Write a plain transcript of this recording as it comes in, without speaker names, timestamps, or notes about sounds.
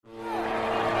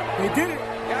They did it.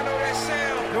 Y'all know that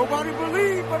sound. Nobody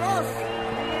believed but us.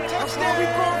 That's why we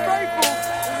call faithful.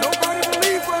 Nobody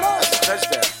believed but us.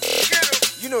 Touchdown.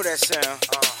 You know that sound.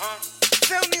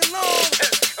 Sound the alarm.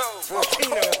 Let's go.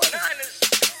 Volcano.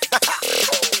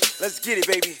 Let's get it,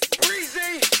 baby.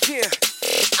 Breezy. Yeah.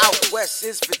 Out west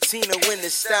is patina when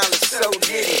the style is so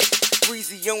nitty.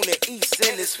 Breezy on the east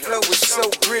and his flow is so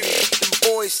gritty.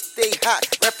 Them boys stay hot,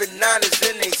 reppin' Niners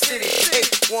in they city.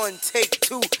 Take one, take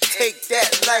two, take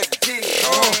that like Diddy.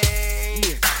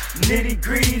 Yeah. Nitty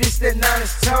gritty, this that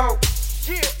Niners talk.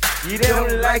 You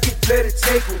don't like it, better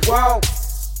take a walk.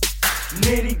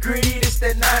 Nitty gritty, this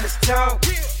that Niners talk.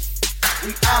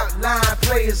 We outline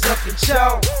players up in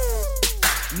chalk.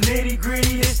 Nitty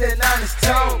gritty, this that Niners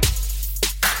talk.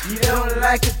 You don't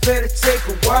like it, better take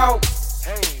a walk.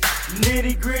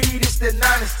 Nitty gritty, this that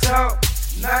Niners talk.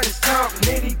 Niners talk.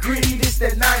 Nitty gritty, this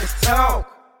that Niners talk.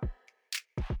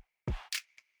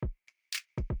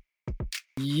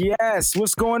 Yes,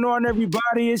 what's going on,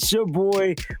 everybody? It's your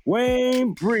boy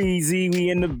Wayne Breezy. We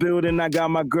in the building. I got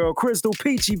my girl Crystal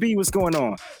Peachy B. What's going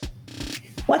on?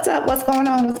 What's up? What's going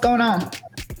on? What's going on?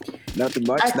 Nothing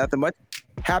much.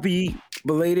 Happy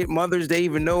belated Mother's Day,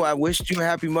 even though I wished you a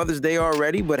happy Mother's Day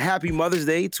already, but happy Mother's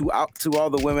Day to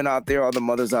all the women out there, all the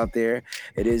mothers out there.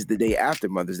 It is the day after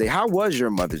Mother's Day. How was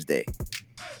your Mother's Day?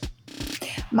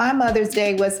 My Mother's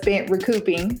Day was spent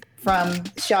recouping from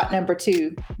shot number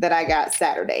 2 that I got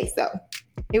Saturday. So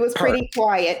it was pretty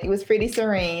quiet. It was pretty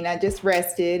serene. I just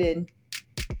rested and,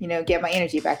 get my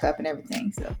energy back up and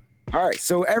everything. So. All right.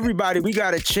 So everybody, we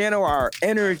got to channel our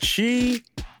energy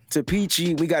to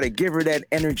Peachy. We got to give her that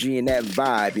energy and that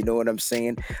vibe, you know what I'm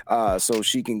saying? So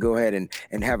she can go ahead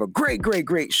and have a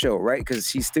great show, right? Because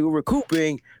she's still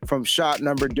recouping from shot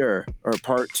number 2 or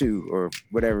part 2 or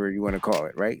whatever you want to call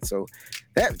it, right? So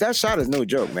that shot is no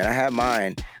joke, man. I had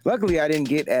mine. Luckily, I didn't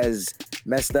get as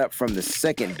messed up from the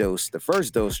second dose. The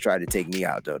first dose tried to take me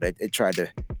out, though. It tried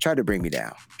to bring me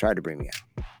down.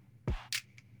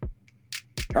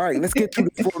 All right, let's get to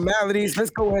the formalities. Let's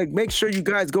go ahead. Make sure you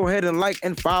guys go ahead and like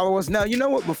and follow us. Now, you know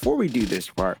what? Before we do this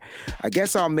part, I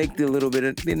guess I'll make the little bit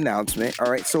of the announcement.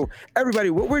 All right, so everybody,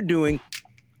 what we're doing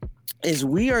is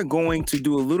we are going to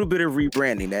do a little bit of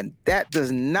rebranding. And that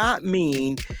does not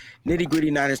mean Nitty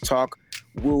Gritty Niners Talk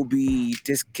will be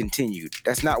discontinued.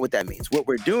 That's not what that means. What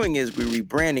we're doing is we're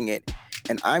rebranding it.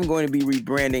 And I'm going to be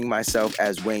rebranding myself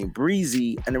as Wayne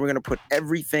Breezy, and then we're going to put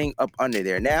everything up under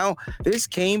there. Now, this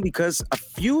came because a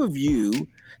few of you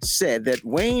said that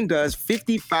Wayne does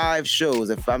 55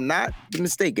 shows, if I'm not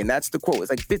mistaken. That's the quote.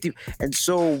 It's like 50. And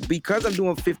so because I'm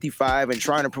doing 55 and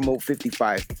trying to promote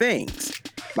 55 things,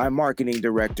 my marketing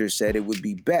director said it would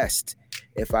be best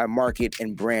if I market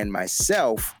and brand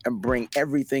myself and bring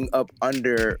everything up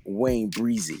under Wayne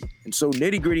Breezy. And so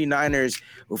Nitty Gritty Niners,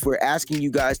 if we're asking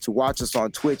you guys to watch us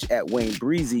on Twitch at Wayne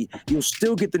Breezy, you'll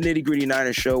still get the Nitty Gritty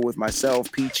Niners show with myself,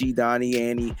 Peachy, Donnie,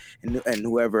 Annie, and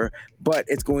whoever, but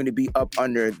it's going to be up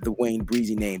under the Wayne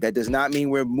Breezy name. That does not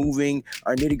mean we're moving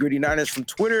our Nitty Gritty Niners from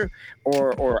Twitter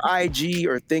or IG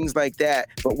or things like that,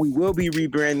 but we will be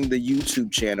rebranding the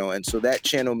YouTube channel. And so that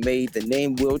channel the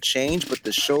name will change, but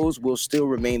the shows will still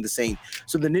remain the same.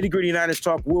 So the Nitty Gritty Niners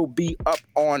Talk will be up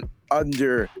on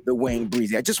under the Wayne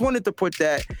Breezy. I just wanted to put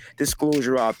that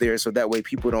disclosure out there so that way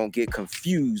people don't get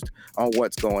confused on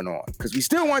what's going on. Because we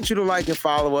still want you to like and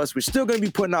follow us. We're still going to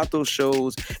be putting out those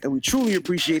shows, and we truly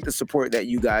appreciate the support that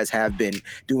you guys have been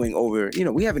doing over,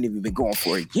 we haven't even been going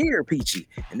for a year, Peachy,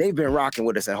 and they've been rocking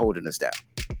with us and holding us down.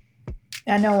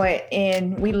 I know it,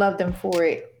 and we love them for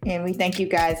it, and we thank you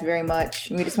guys very much.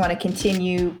 We just want to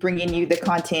continue bringing you the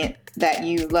content that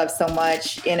you love so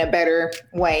much in a better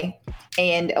way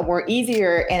and a more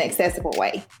easier and accessible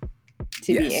way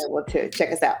to be able to check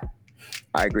us out.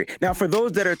 I agree. Now, for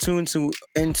those that are tuned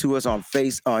into us on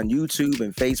YouTube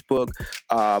and Facebook,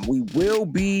 we will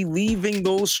be leaving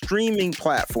those streaming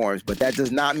platforms, but that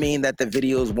does not mean that the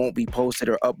videos won't be posted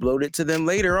or uploaded to them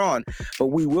later on. But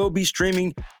we will be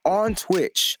streaming on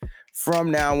Twitch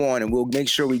from now on, and we'll make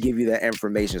sure we give you that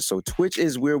information. So Twitch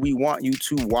is where we want you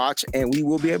to watch, and we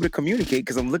will be able to communicate,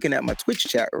 because I'm looking at my Twitch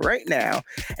chat right now,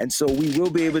 and so we will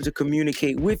be able to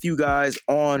communicate with you guys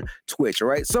on Twitch. All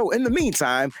right, so in the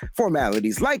meantime,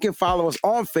 formalities: like and follow us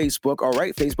on Facebook. All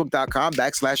right,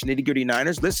 facebook.com/Nitty Gritty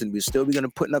Niners. Listen, we're still going to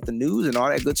putting up the news and all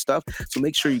that good stuff, so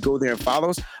make sure you go there and follow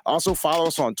us. Also follow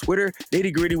us on Twitter,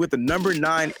 Nitty Gritty with the number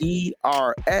 9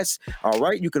 ERS. All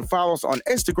right, you can follow us on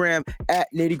Instagram at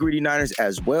Nitty Gritty Niners. Niners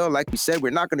as well. Like we said,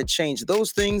 we're not going to change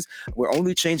those things. We're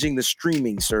only changing the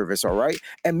streaming service, all right?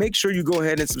 And make sure you go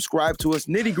ahead and subscribe to us,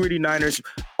 Nitty Gritty Niners,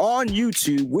 on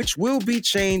YouTube, which will be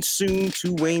changed soon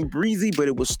to Wayne Breezy, but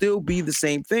it will still be the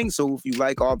same thing. So if you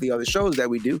like all the other shows that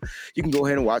we do, you can go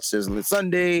ahead and watch Sizzling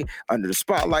Sunday, Under the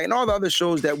Spotlight, and all the other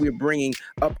shows that we're bringing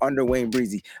up under Wayne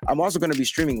Breezy. I'm also going to be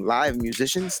streaming live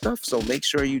musician stuff, so make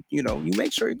sure you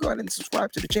make sure you go ahead and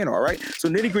subscribe to the channel, all right? So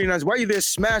Nitty Gritty Niners, while you're there,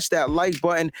 smash that like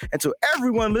button. And to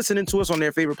everyone listening to us on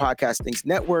their favorite podcasting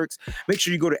networks, make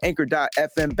sure you go to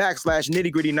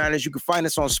anchor.fm/Nitty Gritty Niners. You can find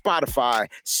us on Spotify,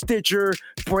 Stitcher,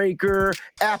 Breaker,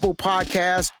 Apple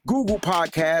Podcasts, Google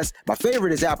Podcasts. My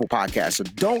favorite is Apple Podcasts, so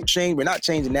don't change. We're not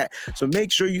changing that. So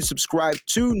make sure you subscribe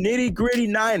to Nitty Gritty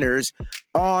Niners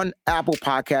on Apple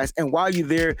Podcasts. And while you're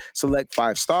there, select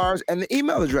 5 stars, and the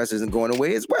email address isn't going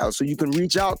away as well. So you can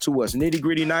reach out to us,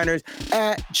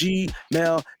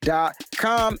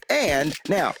 nittygrittyniners@gmail.com. And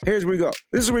now, here's where we go.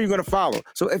 This is where you're going to follow.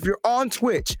 So if you're on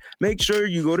Twitch, make sure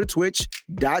you go to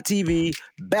twitch.tv/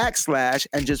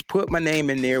 and just put my name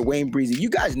in there, Wayne Breezy. You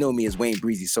guys know me as Wayne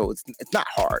Breezy, so it's not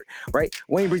hard, right?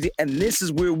 Wayne Breezy. And this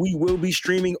is where we will be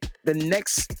streaming. The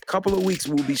next couple of weeks,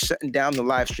 we'll be shutting down the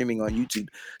live streaming on YouTube.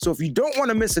 So if you don't want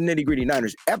to miss a Nitty Gritty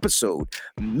Niners episode,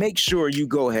 make sure you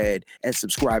go ahead and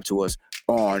subscribe to us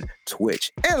on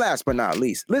Twitch. And last but not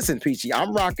least, listen, Peachy,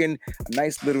 I'm rocking a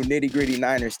nice little Nitty Gritty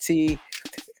Niners tee.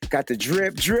 Got the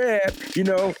drip. You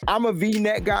know, I'm a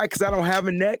V-neck guy because I don't have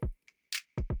a neck.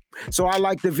 So I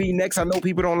like the V-necks. I know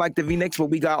people don't like the V-necks, but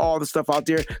we got all the stuff out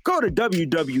there. Go to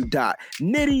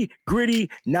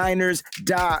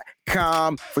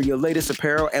www.nittygrittyniners.com for your latest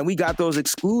apparel. And we got those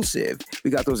exclusive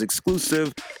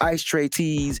Ice Tray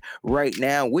tees right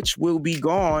now, which will be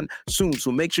gone soon.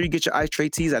 So make sure you get your Ice Tray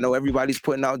tees. I know everybody's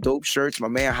putting out dope shirts. My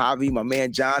man Javi, my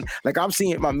man John. Like I'm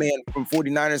seeing my man from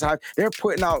 49ers Hive. They're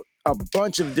putting out a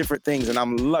bunch of different things, and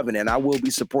I'm loving it. And I will be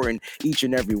supporting each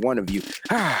and every one of you.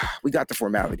 We got the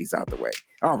formalities out the way.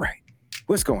 All right,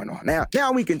 what's going on now?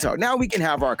 Now we can talk. Now we can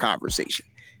have our conversation.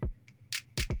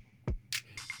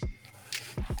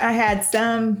 I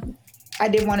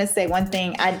did want to say one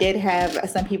thing. I did have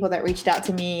some people that reached out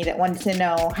to me that wanted to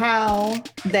know how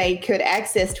they could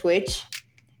access Twitch.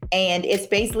 And it's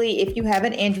basically, if you have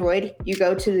an Android, you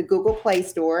go to the Google Play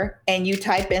Store and you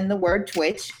type in the word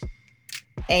Twitch.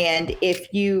 And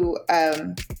if you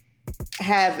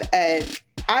have an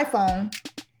iPhone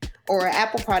or an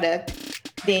Apple product,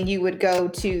 then you would go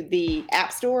to the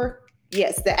App Store.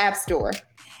 Yes, the App Store,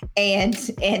 and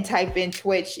type in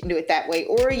Twitch and do it that way.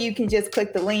 Or you can just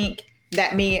click the link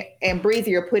that me and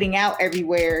Breezy are putting out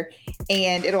everywhere,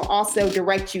 and it'll also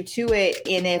direct you to it.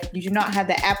 And if you do not have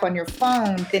the app on your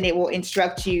phone, then it will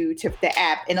instruct you to the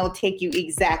app, and it'll take you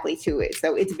exactly to it.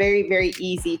 So it's very, very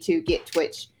easy to get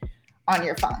Twitch on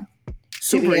your phone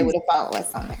to be able to follow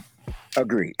us on there.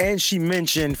 Agree. And she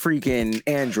mentioned freaking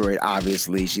Android.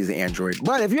 Obviously, she's an Android.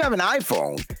 But if you have an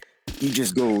iPhone, you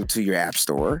just go to your app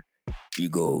store, you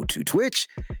go to Twitch,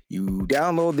 you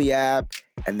download the app,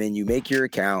 and then you make your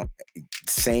account.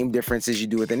 Same difference as you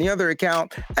do with any other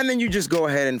account. And then you just go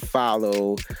ahead and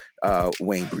follow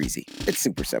Wayne Breezy. It's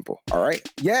super simple. All right.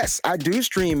 Yes, I do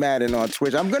stream Madden on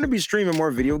Twitch. I'm going to be streaming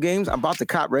more video games. I'm about to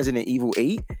cop Resident Evil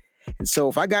 8. And so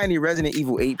if I got any Resident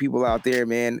Evil 8 people out there,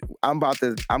 man, I'm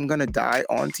going to die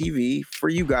on TV for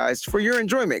you guys, for your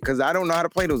enjoyment, because I don't know how to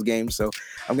play those games. So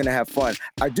I'm going to have fun.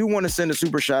 I do want to send a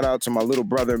super shout out to my little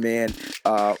brother, man,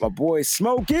 my boy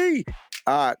Smokey.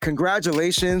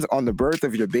 Congratulations on the birth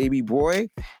of your baby boy,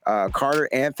 Carter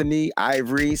Anthony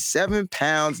Ivory, 7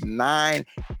 pounds, 9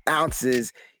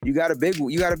 ounces. You got a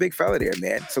big fella there,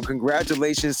 man. So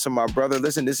congratulations to my brother.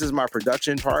 Listen, this is my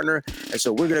production partner. And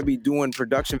so we're going to be doing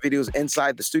production videos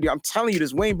inside the studio. I'm telling you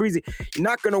this, Wayne Breezy,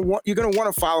 you're going to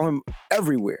want to follow him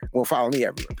everywhere. Well, follow me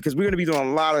everywhere, because we're going to be doing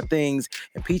a lot of things.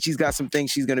 And Peachy's got some things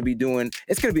she's going to be doing.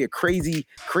 It's going to be a crazy,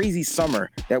 crazy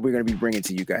summer that we're going to be bringing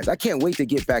to you guys. I can't wait to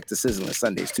get back to Sizzling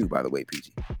Sundays too, by the way,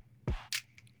 Peachy.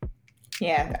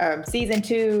 Yeah, season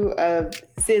 2 of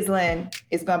Sizzling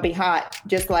is going to be hot,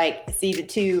 just like season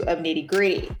 2 of Nitty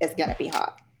Gritty is going to be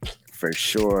hot. For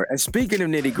sure. And speaking of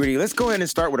nitty gritty, let's go ahead and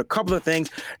start with a couple of things.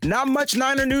 Not much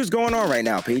Niner news going on right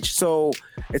now, Peach. So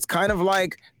it's kind of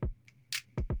like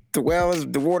the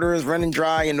water is running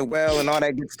dry in the well and all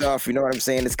that good stuff. You know what I'm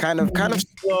saying? It's kind of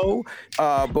slow,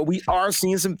 but we are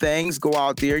seeing some things go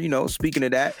out there. You know, speaking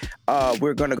of that,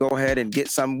 we're going to go ahead and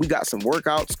we got some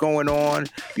workouts going on.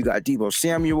 You got Deebo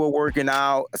Samuel working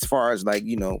out as far as like,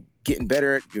 you know, getting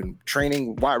better at your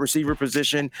training wide receiver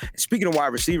position. And speaking of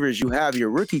wide receivers, you have your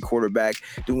rookie quarterback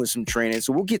doing some training.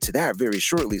 So we'll get to that very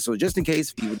shortly. So just in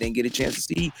case people didn't get a chance to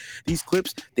see these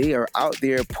clips, they are out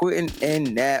there putting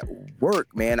in that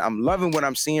work, man. I'm loving what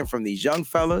I'm seeing from these young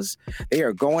fellas. They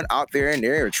are going out there and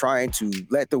they're trying to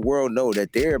let the world know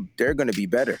that they're going to be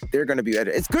better. They're going to be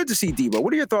better. It's good to see Debo.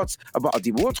 What are your thoughts about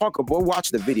Debo? We'll watch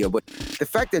the video, but the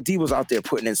fact that Debo's out there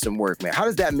putting in some work, man, how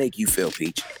does that make you feel,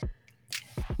 Peach?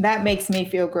 That makes me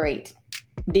feel great.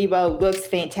 Debo looks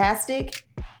fantastic,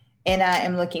 and I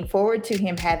am looking forward to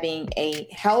him having a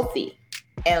healthy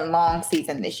and long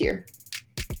season this year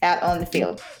out on the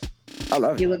field. I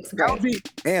love it. He looks great. Healthy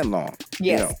and long.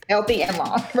 Yes, healthy and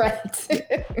long, right.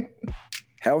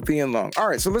 Healthy and long. All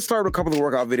right, so let's start with a couple of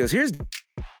workout videos. Here's the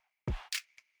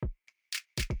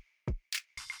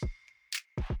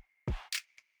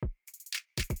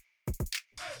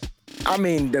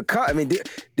cut. I mean, did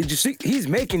you see? He's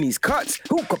making these cuts.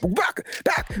 Looking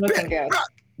good.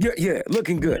 Yeah,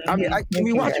 looking good. I mean, can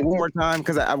we watch it one more time?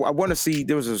 Because I want to see.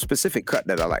 There was a specific cut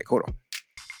that I like. Hold on.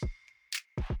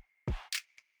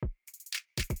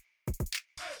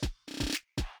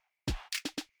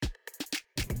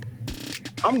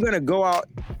 I'm going to go out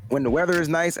when the weather is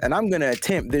nice, and I'm going to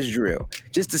attempt this drill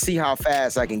just to see how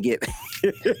fast I can get.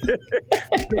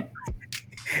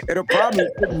 It'll probably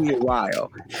take me a while,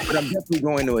 but I'm definitely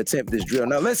going to attempt this drill.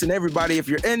 Now, listen, everybody, if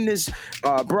you're in this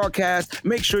broadcast,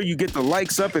 make sure you get the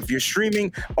likes up. If you're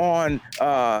streaming on,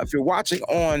 if you're watching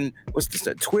on,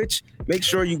 Twitch, make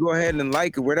sure you go ahead and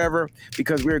like or whatever,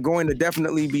 because we're going to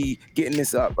definitely be getting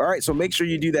this up. All right, so make sure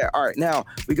you do that. All right, now,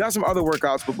 we got some other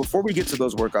workouts, but before we get to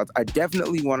those workouts, I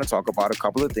definitely want to talk about a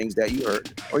couple of things that you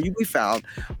heard or you found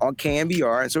on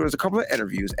KNBR. And so there's a couple of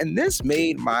interviews, and this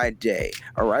made my day.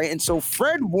 All right, and so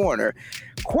Fred Warner,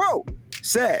 quote,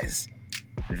 says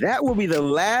that will be the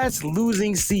last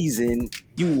losing season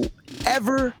you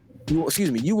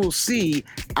will see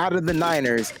out of the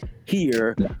Niners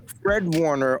here. Fred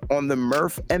Warner on the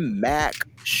Murph and Mac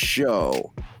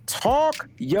show. Talk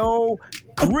yo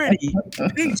gritty,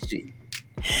 Peachy.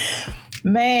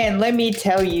 Man, let me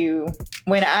tell you,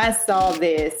 when I saw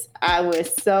this, I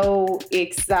was so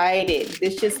excited.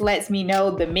 This just lets me know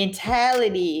the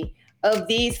mentality of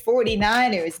these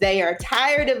 49ers. They are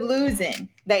tired of losing.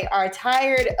 They are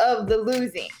tired of the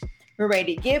losing. We're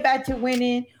ready to get back to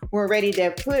winning. We're ready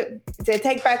to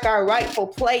take back our rightful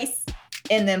place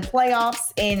in the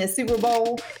playoffs and the Super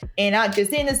Bowl, and not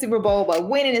just in the Super Bowl, but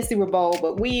winning the Super Bowl.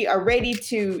 But we are ready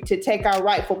to take our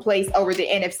rightful place over the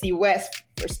NFC West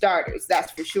for starters.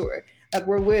 That's for sure.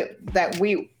 We're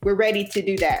ready to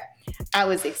do that. I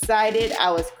was excited.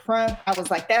 I was crunk. I was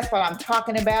like, that's what I'm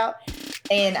talking about.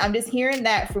 And I'm just hearing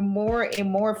that from more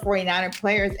and more 49er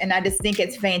players. And I just think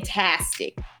it's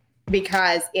fantastic,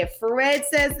 because if Fred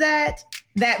says that,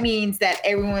 that means that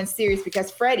everyone's serious,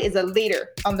 because Fred is a leader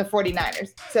on the 49ers.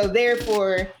 So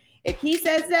therefore, if he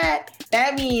says that,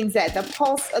 that means that the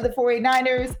pulse of the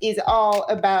 49ers is all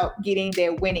about getting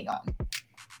their winning on.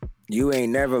 You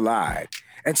ain't never lied.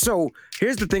 And so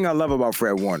here's the thing I love about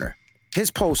Fred Warner. His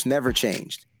post never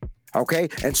changed. Okay.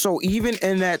 And so even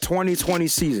in that 2020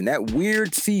 season, that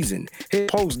weird season, his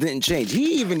post didn't change.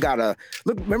 He even got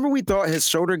look. Remember, we thought his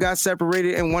shoulder got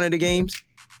separated in one of the games?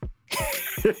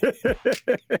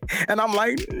 And I'm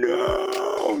like,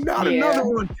 no, not another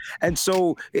one. And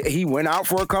so he went out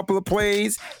for a couple of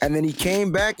plays, and then he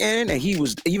came back in, and he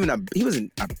was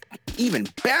an even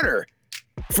better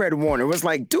Fred Warner. It was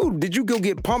like, dude, did you go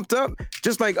get pumped up?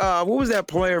 Just like what was that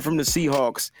player from the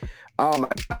Seahawks? Oh my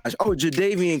gosh. Oh,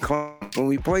 Jadeveon Clowney, when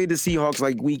we played the Seahawks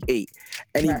like week 8,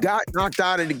 and he got knocked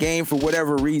out of the game for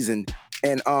whatever reason,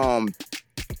 and all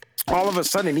of a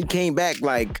sudden he came back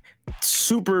like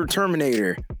super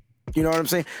Terminator. You know what I'm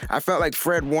saying? I felt like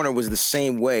Fred Warner was the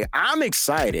same way. I'm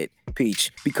excited,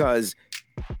 Peach, because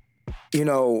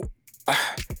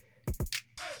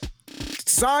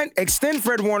extend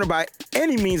Fred Warner by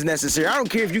any means necessary. I don't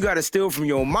care if you got to steal from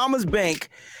your mama's bank.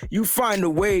 You find a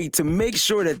way to make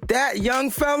sure that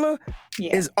young fella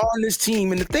is on this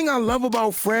team. And the thing I love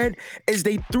about Fred is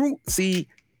I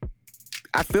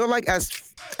feel like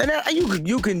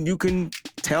you can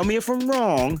tell me if I'm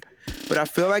wrong, but I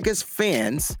feel like as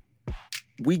fans,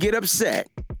 we get upset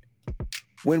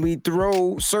when we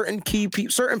throw certain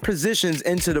certain positions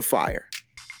into the fire.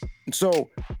 So,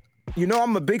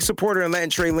 I'm a big supporter in letting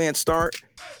Trey Lance start.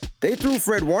 They threw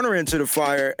Fred Warner into the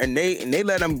fire, and they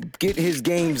let him get his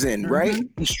games in, right?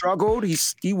 He struggled.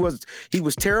 He was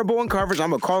terrible in coverage. I'm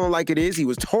gonna call it like it is. He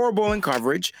was horrible in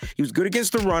coverage. He was good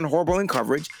against the run, horrible in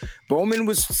coverage. Bowman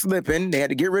was slipping. They had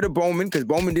to get rid of Bowman because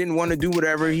Bowman didn't want to do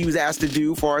whatever he was asked to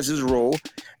do as far as his role.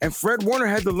 And Fred Warner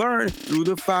had to learn through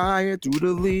the fire, through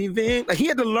the leaving. Like, he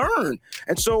had to learn.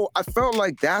 And so I felt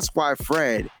like that's why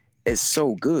Fred is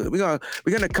so good. We're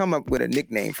gonna come up with a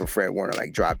nickname for Fred Warner,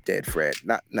 like Drop Dead Fred.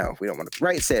 No, we don't want to.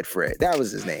 Right Said Fred. That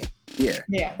was his name.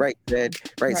 Yeah. Right said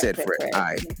Fred.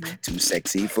 I too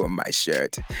sexy for my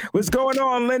shirt. What's going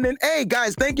on, Lyndon? Hey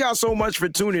guys, thank y'all so much for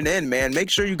tuning in, man.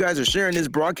 Make sure you guys are sharing this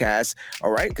broadcast,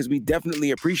 all right? Because we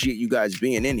definitely appreciate you guys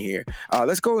being in here.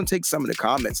 Let's go and take some of the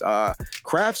comments.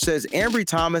 Kraft says Ambry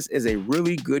Thomas is a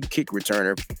really good kick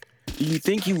returner. Do you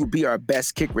think he will be our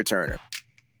best kick returner?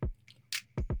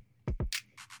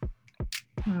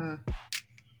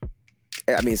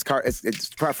 I mean, it's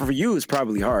for you. It's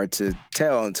probably hard to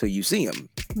tell until you see him.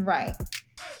 Right.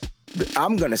 But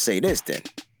I'm gonna say this then.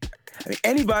 I mean,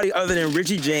 anybody other than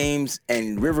Richie James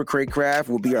and River Craycraft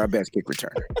will be our best kick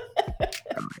returner.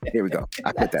 Here we go.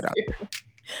 I put that out there.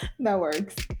 That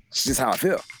works. It's just how I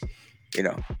feel. You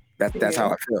know, that's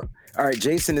how I feel. All right,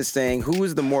 Jason is saying, who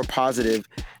is the more positive,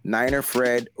 Niner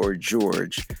Fred or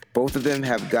George? Both of them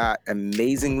have got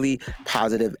amazingly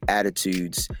positive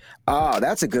attitudes. Oh,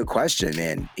 that's a good question,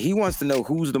 man. He wants to know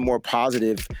who's the more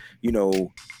positive,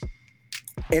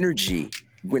 energy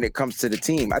when it comes to the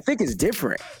team. I think it's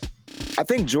different. I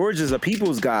think George is a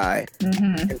people's guy,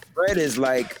 and Fred is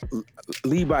like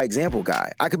lead by example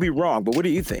guy. I could be wrong, but what do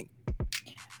you think?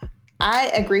 I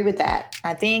agree with that.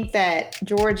 I think that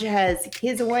George has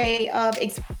his way of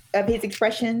his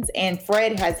expressions, and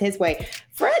Fred has his way.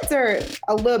 Fred's are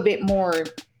a little bit more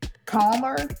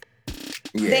calmer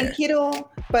than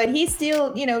Kittle, but he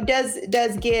still,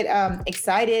 does get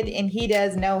excited, and he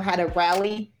does know how to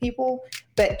rally people.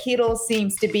 But Kittle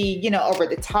seems to be, over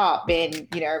the top and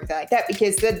everything like that,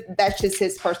 because that's just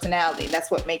his personality.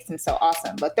 That's what makes him so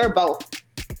awesome. But they're both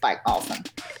like awesome.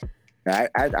 I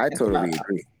totally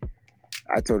agree.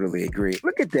 I totally agree.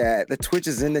 Look at that. The Twitch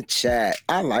is in the chat.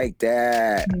 I like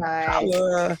that.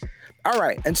 Nice. All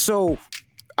right. And so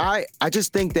I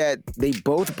just think that they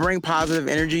both bring positive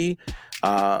energy.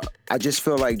 I just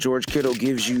feel like George Kittle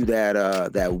gives you that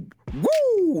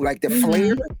woo, like the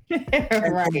flair.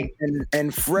 Right.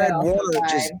 And Fred Warner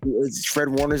Fred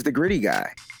Warner's the gritty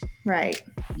guy. Right.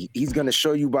 He's going to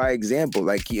show you by example.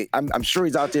 Like, I'm sure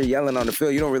he's out there yelling on the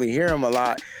field. You don't really hear him a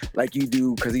lot like you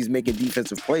do because he's making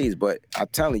defensive plays. But I'm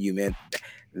telling you, man,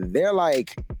 they're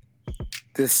like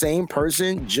the same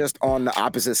person, just on the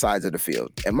opposite sides of the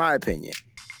field, in my opinion.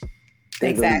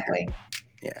 Exactly.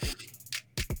 Yeah.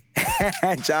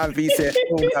 John V said,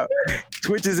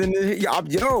 Twitch is in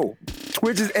the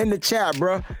Twitch is in the chat,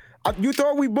 bro. You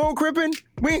thought we bull cripping?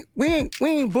 We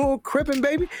ain't bull cripping,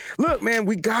 baby. Look, man,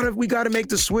 we gotta make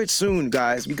the switch soon,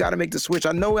 guys. We gotta make the switch.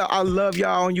 I know I love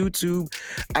y'all on YouTube.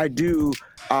 I do.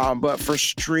 But for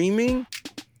streaming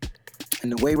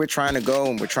and the way we're trying to go,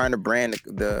 and we're trying to brand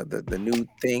the new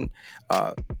thing,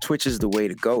 Twitch is the way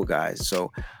to go, guys.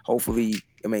 So hopefully,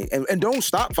 and don't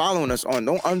stop following us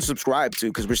don't unsubscribe to,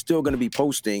 because we're still going to be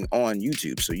posting on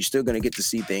YouTube. So you're still going to get to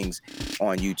see things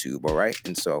on YouTube. All right.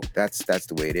 And so that's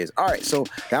the way it is. All right. So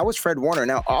that was Fred Warner.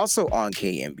 Now also on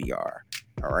KMBR.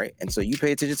 All right. And so you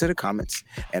pay attention to the comments,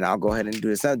 and I'll go ahead and do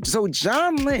this. Now, so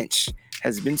John Lynch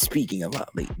has been speaking a lot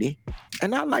lately.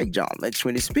 And I like John Lynch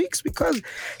when he speaks, because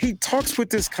he talks with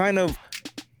this kind of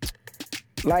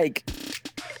like,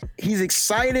 he's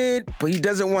excited, but he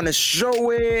doesn't want to show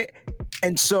it.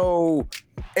 And so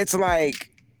it's like,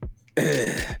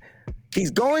 he's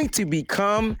going to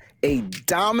become a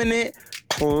dominant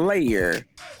player.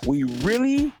 We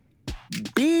really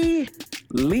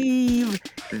believe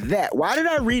that. Why did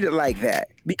I read it like that?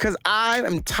 Because I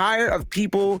am tired of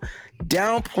people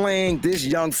downplaying this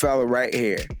young fella right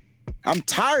here. I'm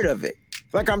tired of it.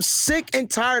 Like, I'm sick and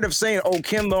tired of saying, oh,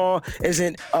 Kinlaw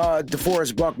isn't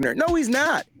DeForest Buckner. No, he's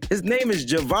not. His name is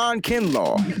Javon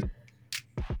Kinlaw.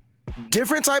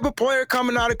 Different type of player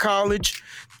coming out of college,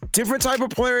 different type of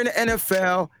player in the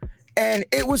NFL, and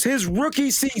it was his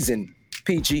rookie season,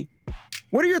 Peachy.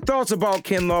 What are your thoughts about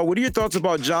Kinlaw? What are your thoughts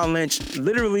about John Lynch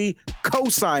literally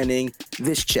co-signing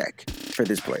this check for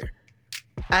this player?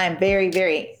 I'm very,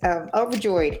 very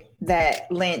overjoyed that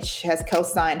Lynch has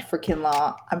co-signed for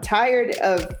Kinlaw. I'm tired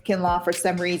of Kinlaw for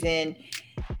some reason.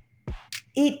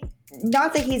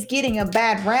 Not that he's getting a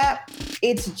bad rap,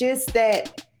 it's just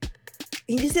that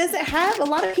he just doesn't have a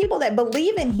lot of people that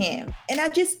believe in him. And I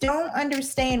just don't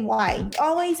understand why. You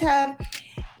always have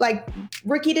like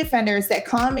rookie defenders that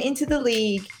come into the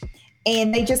league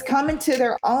and they just come into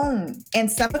their own.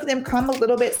 And some of them come a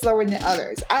little bit slower than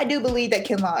others. I do believe that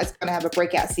Kinlaw is going to have a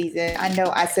breakout season. I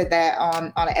know I said that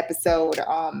on an episode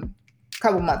a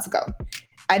couple months ago.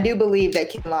 I do believe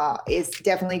that Kinlaw is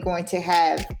definitely going to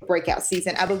have a breakout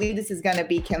season. I believe this is going to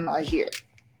be Kinlaw's year.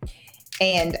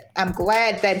 And I'm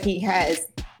glad that he has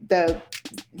that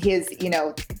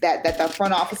the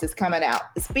front office is coming out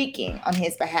speaking on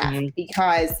his behalf,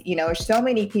 because, there's so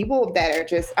many people that are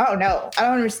just, oh no, I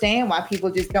don't understand why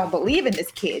people just don't believe in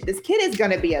this kid. This kid is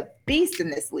going to be a beast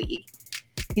in this league.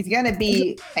 He's going to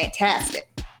be fantastic.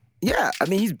 Yeah. I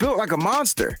mean, he's built like a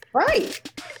monster. Right.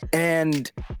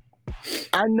 And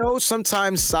I know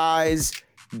sometimes size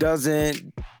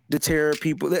doesn't deter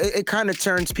people. It kind of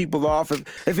turns people off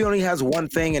if he only has one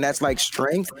thing, and that's like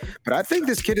strength. But I think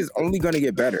this kid is only going to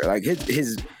get better. Like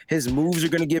his moves are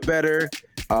going to get better.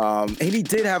 And he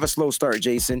did have a slow start,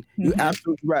 Jason. You're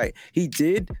absolutely right. He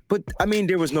did. But I mean,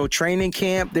 there was no training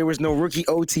camp. There was no rookie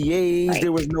OTAs. Right.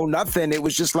 There was no nothing. It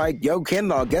was just like, yo,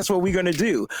 Kinlaw, guess what we're going to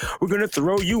do? We're going to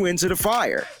throw you into the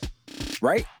fire.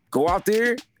 Right? Go out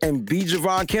there and be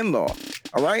Javon Kinlaw.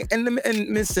 All right. And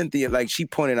Miss Cynthia, like, she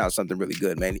pointed out something really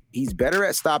good, man. He's better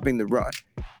at stopping the run.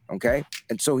 Okay.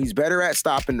 And so he's better at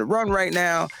stopping the run right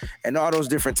now and all those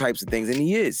different types of things. And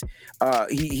he is.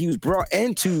 He was brought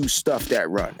in to stuff that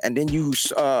run. And then you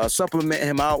supplement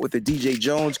him out with a DJ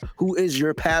Jones, who is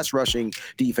your pass rushing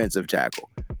defensive tackle.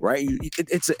 Right. You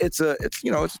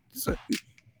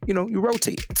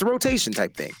rotate. It's a rotation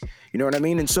type thing. You know what I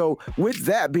mean? And so with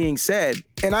that being said,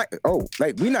 and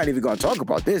we're not even going to talk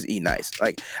about this, E-Nice.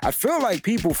 Like, I feel like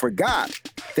people forgot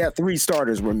that 3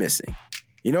 starters were missing.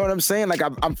 You know what I'm saying? Like,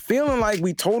 I'm feeling like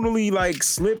we totally like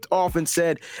slipped off and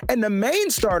said, and the main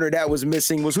starter that was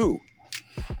missing was who?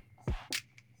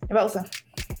 Bosa.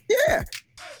 Yeah.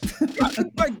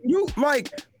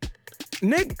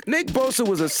 Nick Bosa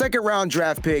was a second round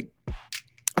draft pick.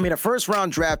 I mean, a first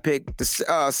round draft pick, the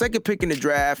second pick in the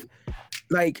draft.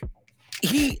 Like,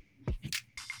 the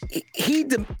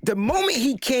moment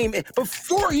he came in,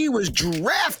 before he was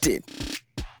drafted,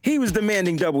 he was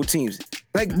demanding double teams.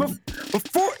 Like,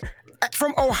 before,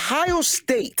 from Ohio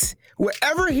State,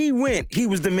 wherever he went, he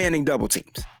was demanding double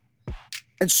teams.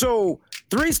 And so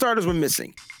 3 starters were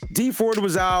missing. D Ford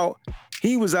was out.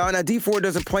 He was out. Now, D Ford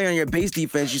doesn't play on your base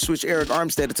defense. You switch Eric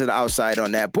Armstead to the outside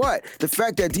on that. But the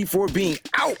fact that D Ford being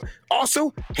out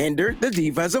also hindered the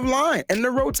defensive line and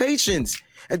the rotations.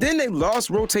 And then they lost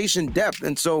rotation depth.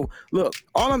 And so, look,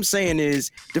 all I'm saying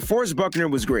is DeForest Buckner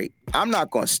was great. I'm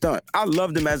not going to stunt. I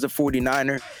loved him as a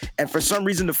 49er. And for some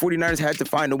reason, the 49ers had to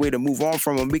find a way to move on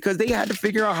from him because they had to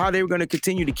figure out how they were going to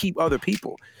continue to keep other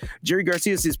people. Jerry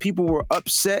Garcia says people were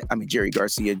upset. I mean, Jerry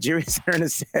Serna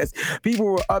says people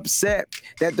were upset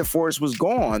that DeForest was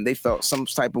gone. They felt some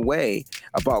type of way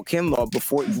about Kinlaw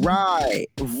before. Right.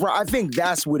 I think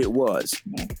that's what it was.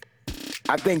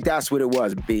 I think that's what it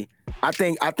was, B. I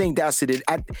think that's it.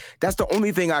 That's the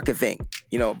only thing I could think,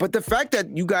 But the fact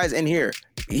that you guys in here,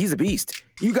 he's a beast.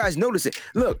 You guys notice it.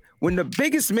 Look, when the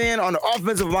biggest man on the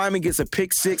offensive lineman gets a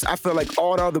pick 6, I feel like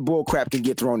all the other bull crap can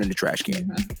get thrown in the trash can.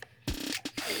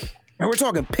 And we're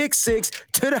talking pick 6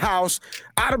 to the house,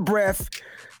 out of breath,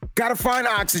 got to find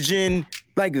oxygen.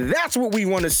 Like, that's what we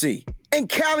want to see.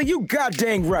 And Callie, you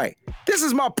goddamn right. This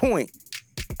is my point.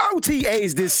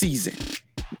 OTAs this season.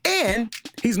 And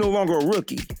he's no longer a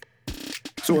rookie.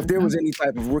 So if there was any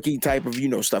type of rookie type of,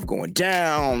 stuff going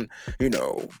down,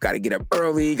 got to get up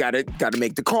early, got to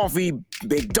make the coffee,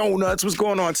 big donuts, what's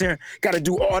going on, Taryn? Got to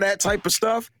do all that type of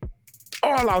stuff.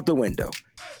 All out the window.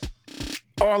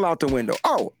 All out the window.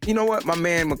 Oh, you know what? My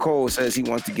man McCole says he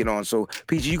wants to get on. So,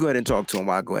 PG, you go ahead and talk to him.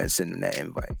 I'll go ahead and send him that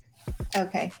invite.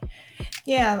 Okay.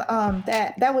 Yeah,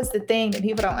 that was the thing that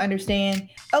people don't understand.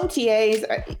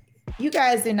 OTAs you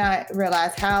guys do not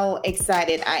realize how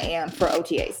excited I am for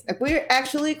OTAs. Like, we're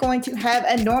actually going to have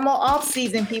a normal off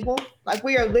season, people. Like,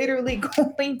 we are literally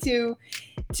going to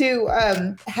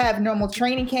have normal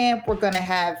training camp. We're going to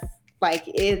have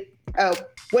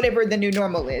whatever the new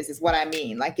normal is what I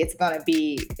mean. Like, it's going to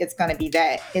be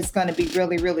that. It's going to be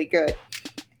really, really good.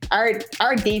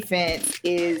 Our defense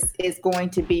is going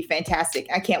to be fantastic.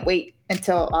 I can't wait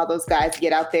until all those guys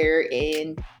get out there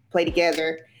and play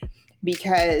together.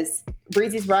 Because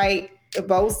Breezy's right,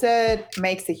 Bosa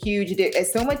makes a huge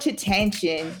difference. So much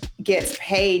attention gets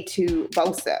paid to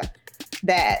Bosa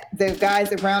that the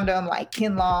guys around him, like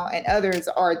Kinlaw and others,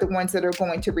 are the ones that are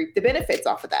going to reap the benefits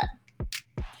off of that.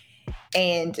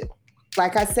 And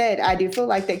like I said, I do feel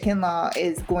like that Kinlaw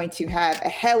is going to have a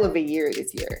hell of a year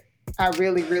this year. I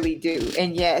really, really do.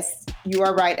 And yes, you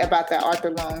are right about that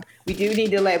Arthur Long. We do need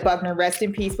to let Buckner rest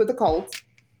in peace with the Colts.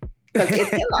 Because it's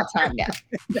Kinlaw time now.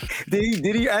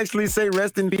 Did he actually say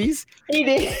rest in peace? He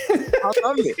did. I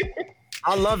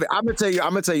love it. I'm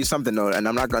gonna tell you something though, and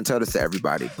I'm not gonna tell this to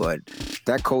everybody, but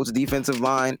that Colts defensive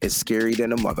line is scary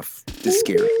than a mother. It's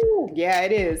scary. Yeah,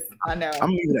 it is. I know.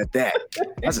 I'm leaving it at that.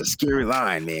 That's a scary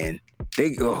line, man.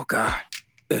 Oh God.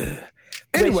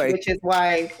 Anyway, which is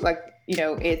why, like,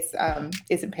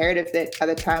 it's imperative that by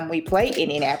the time we play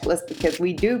Indianapolis, because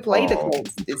we do play the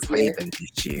Colts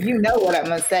this year. You know what I'm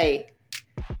gonna say.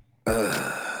 By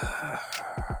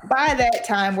that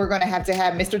time, we're gonna have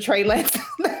Mr. Trey Lance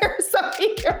there, so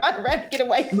I'm ready to get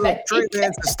away from that. Trey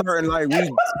Lance is starting like week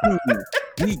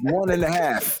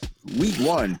 1.5. Week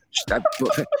 1,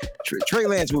 Trey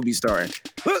Lance will be starting.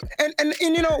 Look, and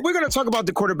we're gonna talk about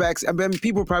the quarterbacks. I mean,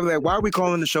 people are probably like, why are we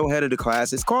calling the show Head of the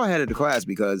Class? It's called Head of the Class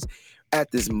because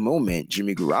at this moment,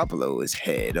 Jimmy Garoppolo is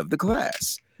head of the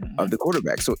class of the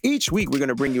quarterback. So each week, we're going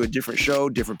to bring you a different show,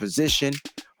 different position.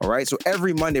 All right. So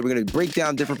every Monday, we're going to break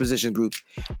down different position groups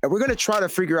and we're going to try to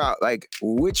figure out like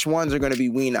which ones are going to be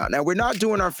weaned out. Now, we're not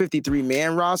doing our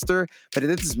 53-man roster, but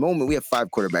at this moment, we have 5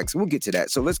 quarterbacks. We'll get to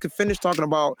that. So let's finish talking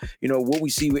about, what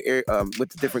we see with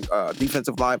the different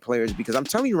defensive line players, because I'm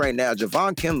telling you right now,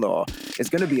 Javon Kinlaw is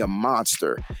going to be a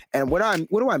monster. And what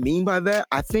do I mean by that?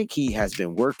 I think he has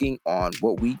been working on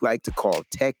what we like to call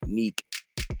technique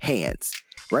hands.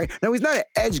 Right now, he's not an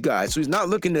edge guy, so he's not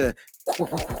looking to, he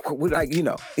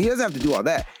doesn't have to do all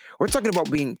that. We're talking about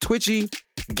being twitchy,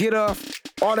 get up,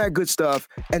 all that good stuff.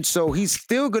 And so he's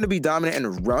still going to be dominant in the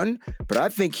run, but I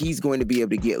think he's going to be able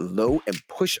to get low and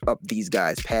push up these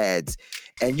guys' pads.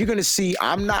 And you're going to see,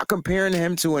 I'm not comparing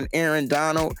him to an Aaron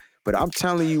Donald, but I'm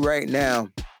telling you right now,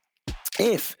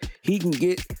 if he can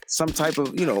get some type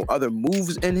of, other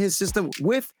moves in his system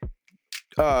with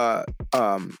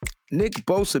Nick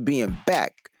Bosa being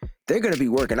back, they're going to be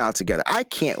working out together. I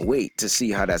can't wait to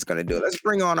see how that's going to do. Let's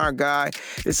bring on our guy.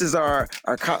 This is our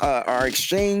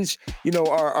exchange,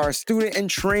 our student in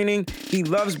training. He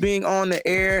loves being on the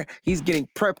air. He's getting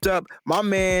prepped up. My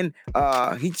man,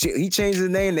 he changed his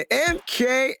name to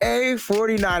MKA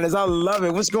 49ers. I love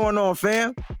it. What's going on,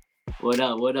 fam? What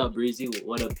up, Breezy?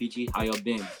 What up, Peachy? How y'all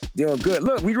been? Doing good.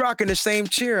 Look, we rocking the same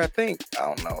chair, I think. I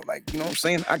don't know, like, you know what I'm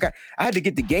saying? I had to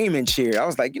get the gaming chair. I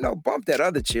was like, bump that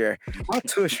other chair. My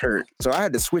tush hurt, so I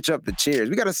had to switch up the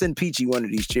chairs. We got to send Peachy one of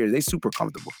these chairs. They super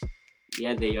comfortable.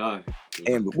 Yeah, they are.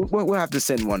 And we'll have to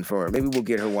send one for her. Maybe we'll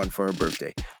get her one for her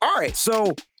birthday. All right,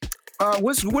 so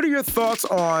what are your thoughts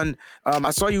on, I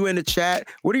saw you in the chat.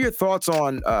 What are your thoughts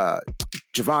on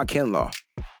Javon Kinlaw?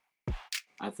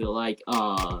 I feel like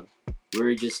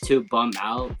we're just too bummed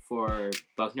out for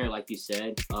Buckner, like you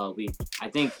said. I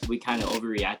think we kind of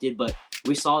overreacted, but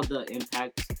we saw the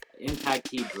impact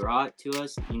he brought to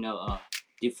us.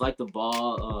 Deflect the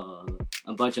ball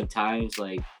a bunch of times.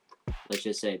 Like, let's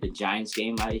just say the Giants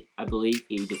game, I believe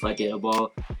he deflected a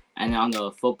ball, and on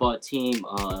the football team,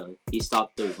 he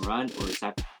stopped the run or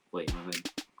stopped.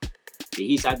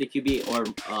 He stopped the QB or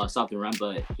stopped the run,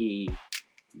 but he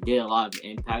did a lot of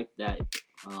impact that.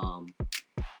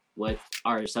 With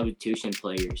our substitution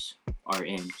players are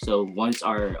in. So once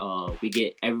we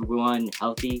get everyone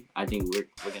healthy, I think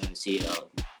we're gonna see a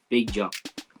big jump.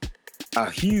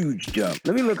 A huge jump.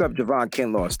 Let me look up Javon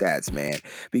Kinlaw's stats, man,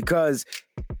 because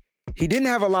he didn't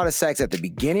have a lot of sacks at the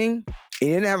beginning. He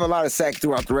didn't have a lot of sacks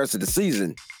throughout the rest of the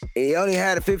season. He only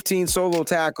had 15 solo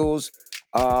tackles.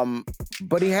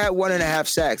 But he had 1.5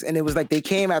 sacks, and it was like they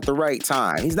came at the right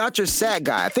time. He's not your sack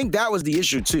guy. I think that was the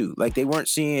issue too. Like they weren't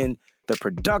seeing the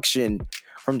production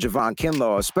from Javon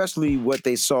Kinlaw, especially what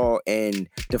they saw in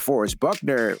DeForest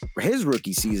Buckner, his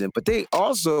rookie season. But they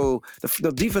also,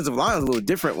 the defensive line was a little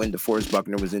different when DeForest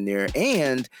Buckner was in there.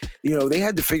 And, they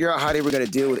had to figure out how they were going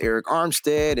to deal with Eric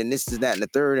Armstead and this, that, and the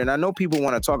third. And I know people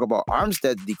want to talk about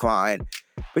Armstead's decline,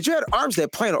 but you had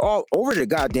Armstead playing all over the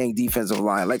goddamn defensive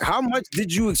line. Like, how much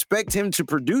did you expect him to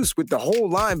produce with the whole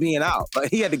line being out?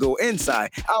 Like, he had to go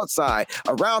inside, outside,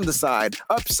 around the side,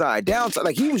 upside, downside.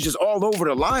 Like, he was just all over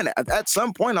the line. At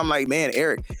some point, I'm like, man,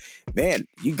 Eric,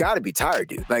 you got to be tired,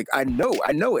 dude. Like, I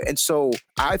know it. And so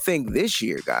I think this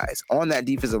year, guys, on that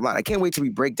defensive line, I can't wait till we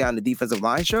break down the defensive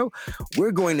line show.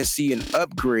 We're going to see an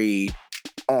upgrade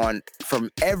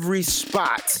from every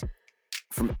spot,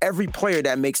 from every player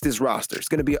that makes this roster. It's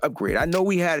going to be an upgrade. I know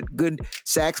we had good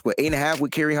sacks with 8.5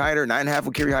 with Kerry Hyder, 9.5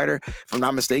 with Kerry Hyder, if I'm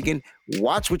not mistaken.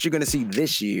 Watch what you're going to see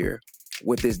this year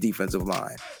with this defensive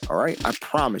line. All right? I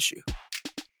promise you.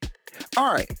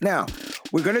 All right. Now,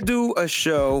 we're going to do a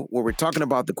show where we're talking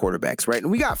about the quarterbacks, right?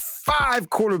 And we got 5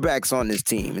 quarterbacks on this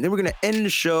team. And then we're going to end the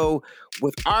show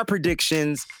with our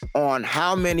predictions on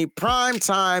how many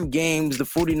primetime games the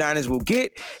 49ers will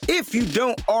get. If you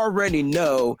don't already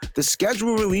know, the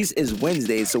schedule release is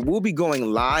Wednesday. So we'll be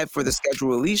going live for the schedule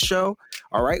release show.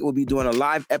 All right. We'll be doing a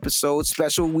live episode,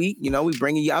 special week. We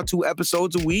bringing you out 2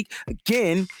 episodes a week.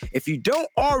 Again, if you don't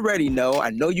already know, I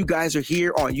know you guys are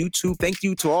here on YouTube. Thank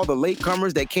you to all the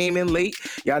latecomers that came in late.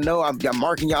 Y'all know I'm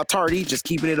marking y'all tardy, just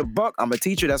keeping it a buck. I'm a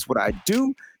teacher. That's what I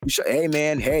do. Hey,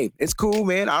 man. Hey, it's cool,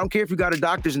 man. I don't care if you got a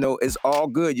doctor's note. It's all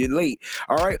good. You're late.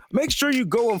 All right. Make sure you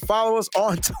go and follow us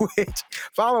on Twitch.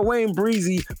 Follow Wayne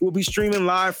Breezy. We'll be streaming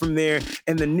live from there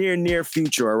in the near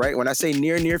future. All right. When I say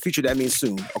near future, that means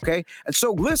soon. Okay. And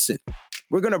so listen,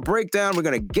 we're going to break down. We're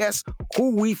going to guess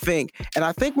who we think. And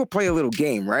I think we'll play a little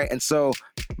game. Right. And so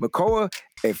Makoa,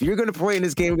 if you're going to play in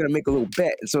this game, we're going to make a little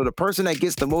bet. And so the person that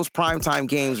gets the most primetime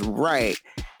games right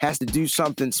has to do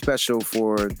something special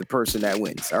for the person that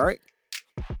wins. All right.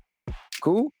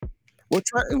 Cool. We'll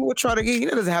try to get,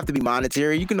 it doesn't have to be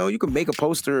monetary. You can make a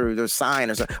poster or a sign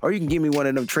or something, or you can give me one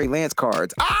of them Trey Lance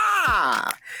cards.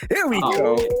 There we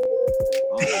go.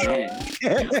 Oh,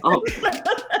 man. Oh.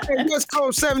 Hey, West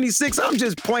Coast 76. I'm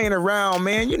just playing around,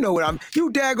 man. You know what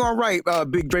you daggone right,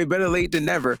 Big Dre, better late than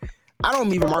never. I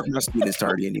don't even mark my students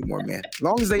tardy anymore, man. As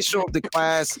long as they show up to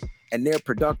class and they're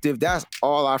productive, that's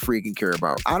all I freaking care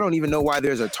about. I don't even know why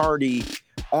there's a tardy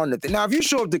on the thing. Now, if you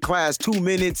show up to class 2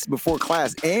 minutes before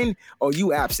class end,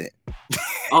 you absent.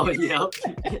 Oh, yeah.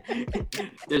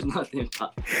 There's nothing.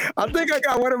 I think I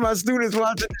got one of my students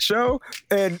watching the show,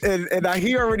 and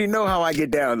he already know how I get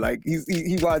down. Like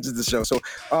he watches the show, so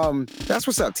that's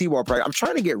what's up. T-ball practice. I'm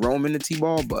trying to get Roman to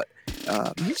T-ball, but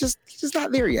he's just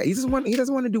not there yet. He doesn't want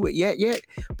to do it yet.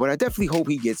 But I definitely hope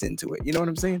he gets into it. You know what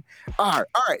I'm saying? All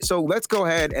right. So let's go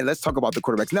ahead and let's talk about the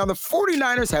quarterbacks. Now the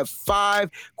 49ers have 5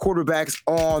 quarterbacks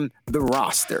on the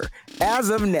roster as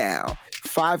of now.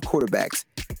 5 quarterbacks.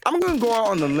 I'm going to go out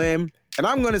on the limb and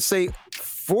I'm going to say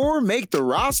 4 make the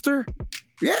roster.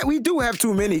 Yeah, we do have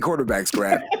too many quarterbacks,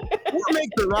 Grab. 4 make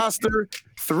the roster.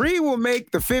 3 will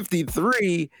make the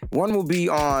 53. 1 will be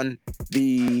on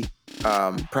the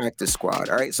practice squad.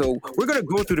 All right. So we're going to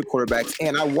go through the quarterbacks,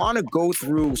 and I want to go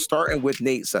through starting with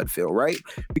Nate Sudfeld, right?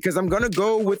 Because I'm going to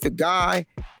go with the guy.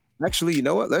 Actually, you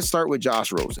know what? Let's start with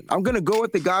Josh Rosen. I'm going to go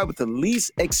with the guy with the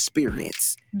least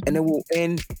experience, and then we'll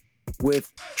end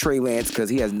with Trey Lance because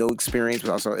he has no experience. But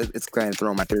also, it's kind of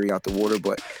throwing my theory out the water,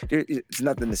 but it's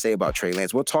nothing to say about Trey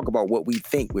Lance. We'll talk about what we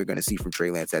think we're going to see from Trey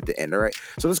Lance at the end. All right.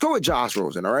 So let's go with Josh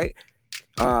Rosen. All right.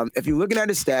 If you're looking at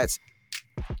his stats,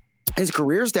 his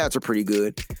career stats are pretty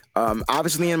good.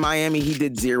 Obviously in Miami, he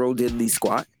did diddly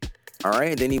squat. All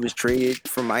right. And then he was traded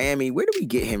from Miami. Where did we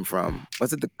get him from?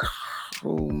 Was it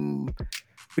we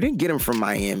didn't get him from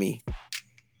Miami.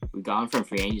 We got him from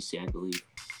free agency, I believe.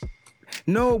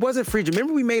 No, it wasn't free.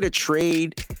 Remember we made a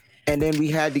trade and then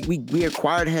we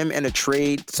acquired him in a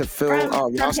trade to fill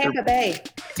from Tampa Bay.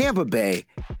 Tampa Bay.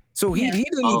 So he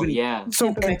didn't even. Yeah. So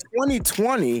in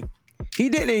 2020, he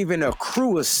didn't even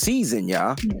accrue a season,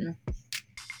 y'all. Mm-hmm.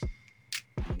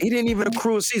 He didn't even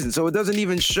accrue a season. So it doesn't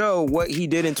even show what he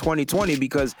did in 2020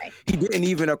 because he didn't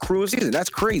even accrue a season. That's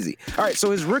crazy. All right.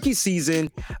 So his rookie season,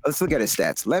 let's look at his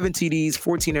stats. 11 TDs,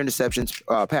 14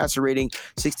 interceptions, passer rating,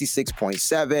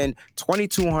 66.7,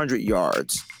 2,200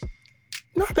 yards.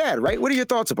 Not bad, right? What are your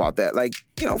thoughts about that? Like,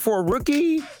 for a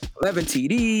rookie, 11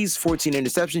 TDs, 14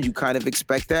 interceptions, you kind of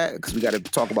expect that because we got to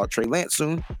talk about Trey Lance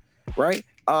soon, right?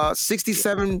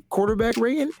 67 quarterback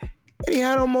rating, and he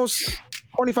had almost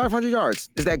 2,500 yards.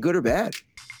 Is that good or bad?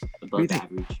 Above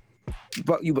average.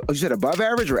 But you said above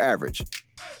average or average?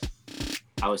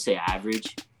 I would say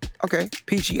average. Okay,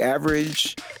 peachy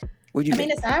average. What do you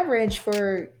think? It's average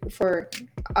for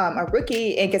a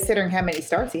rookie, and considering how many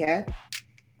starts he had,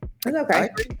 it's okay.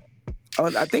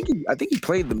 I think he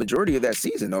played the majority of that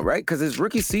season though, right? Because his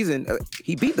rookie season,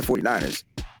 he beat the 49ers,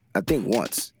 I think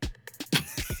once.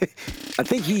 I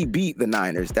think he beat the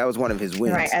Niners. That was one of his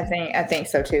wins. Right. I think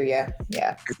so too. Yeah.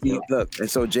 Look, and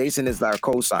so Jason is our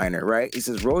co-signer, right? He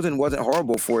says Rosen wasn't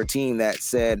horrible for a team that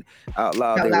said out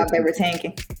loud they were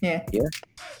tanking. Yeah. Yeah.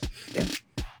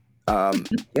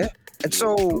 And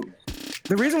so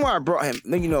the reason why I brought him,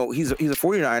 he's a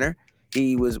 49er.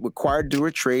 He was required to do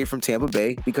a trade from Tampa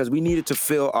Bay because we needed to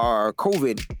fill our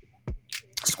COVID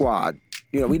squad.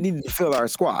 We needed to fill our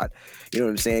squad. You know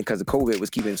what I'm saying? Because the COVID was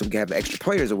keeping so we could have extra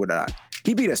players or whatnot.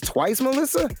 He beat us twice,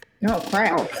 Melissa. No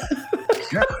crap.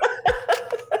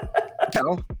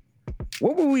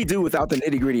 What would we do without the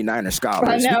nitty-gritty Niner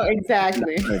scholars? I know,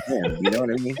 exactly. You know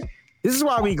what I mean? This is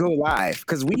why we go live,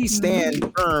 because we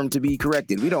stand firm to be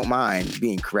corrected. We don't mind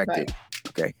being corrected.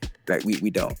 Right. Okay? Like we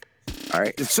don't. All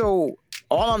right? So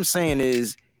all I'm saying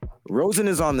is Rosen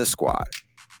is on the squad.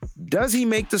 Does he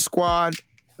make the squad?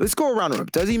 Let's go around the room.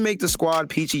 Does he make the squad?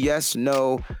 Peachy, yes,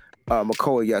 no.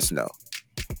 Makoa, yes, no.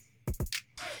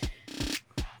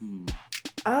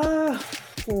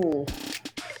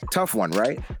 Tough one,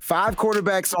 right? 5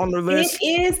 quarterbacks on the list.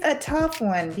 It is a tough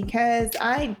one because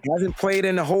hasn't played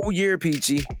in a whole year,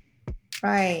 Peachy.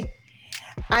 Right.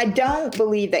 I don't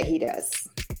believe that he does.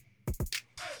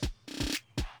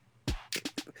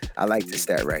 I like this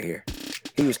stat right here.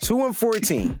 He was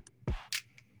 2-14.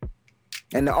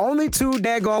 And the only two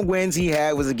daggone wins he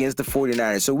had was against the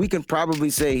 49ers. So we can probably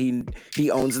say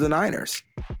he owns the Niners.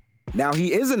 Now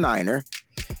he is a Niner.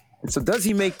 And so does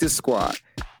he make this squad?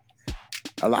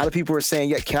 A lot of people are saying,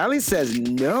 yeah, Callie says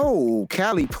no.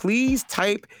 Callie, please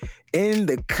type in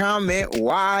the comment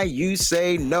why you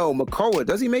say no. Makoa,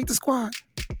 does he make the squad?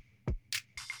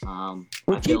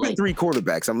 We're keeping like 3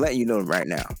 quarterbacks. I'm letting you know right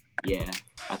now. Yeah,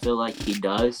 I feel like he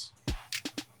does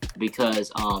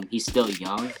because he's still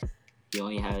young. He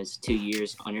only has 2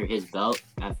 years under his belt.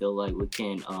 I feel like we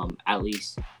can at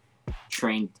least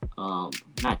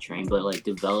not train, but like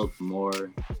develop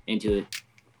more into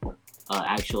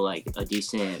actual like a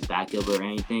decent backup or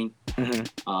anything.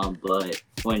 Mm-hmm. But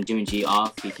when Jimmy G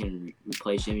off, he can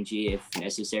replace Jimmy G if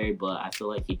necessary. But I feel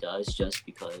like he does just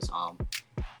because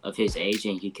of his age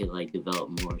and he could like develop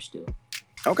more still.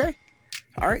 Okay.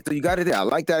 All right. So you got it there. I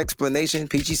like that explanation.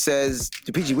 Peachy says,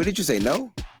 Peachy, what did you say?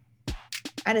 No?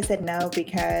 I just said no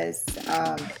because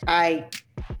I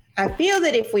feel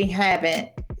that if we hadn't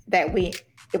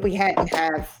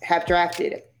have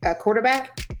drafted a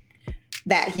quarterback,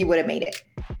 that he would have made it.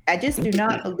 I just do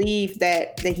not believe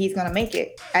that he's going to make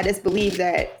it. I just believe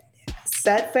that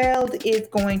Sudfeld is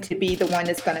going to be the one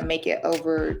that's going to make it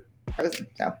over Rosen.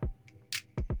 So.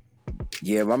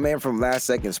 Yeah, my man from Last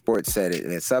Second Sports said it,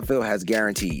 that Sudfeld has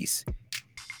guarantees.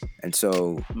 And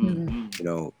so, you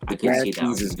know, the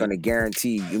guarantees is going to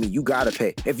guarantee. I mean, you got to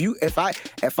pay. If I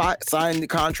sign the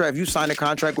contract, if you sign a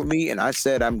contract with me and I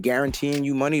said I'm guaranteeing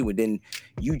you money, well, then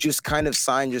you just kind of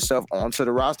signed yourself onto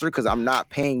the roster because I'm not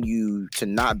paying you to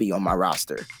not be on my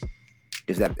roster.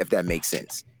 If that makes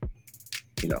sense,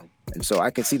 you know. And so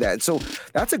I can see that. And so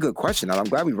that's a good question. I'm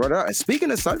glad we brought it up. And speaking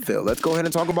of Sudfeld, let's go ahead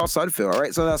and talk about Sudfeld. All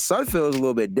right. So now Sudfeld is a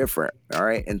little bit different. All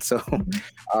right. And so,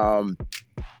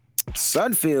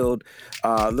 Sudfeld,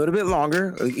 a little bit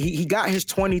longer. He got his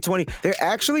 2020. They're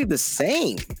actually the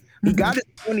same. He got his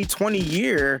 2020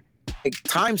 year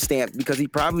timestamp because he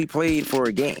probably played for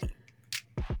a game.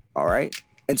 All right.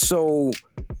 And so,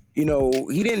 you know,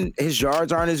 his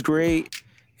yards aren't as great.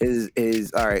 All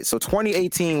right. So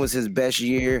 2018 was his best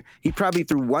year. He probably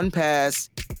threw one pass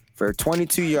for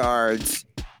 22 yards,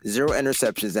 0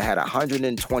 interceptions that had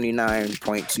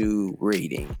 129.2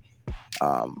 rating.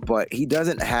 But he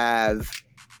doesn't have.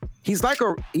 He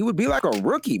would be like a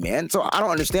rookie, man. So I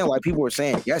don't understand why people are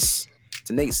saying yes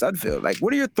to Nate Sudfeld. Like,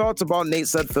 what are your thoughts about Nate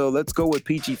Sudfeld? Let's go with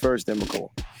Peachy first, then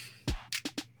McCall.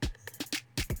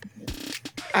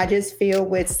 I just feel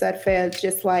with Sudfeld,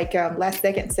 just like Last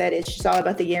Second said, it's just all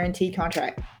about the guaranteed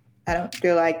contract. I don't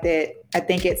feel like that. I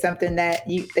think it's something that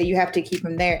you have to keep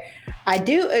him there. I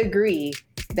do agree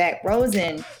that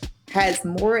Rosen has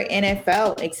more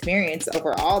NFL experience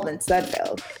overall than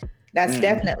Sudfeld. That's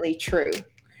definitely true.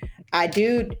 I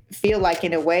do feel like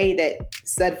in a way that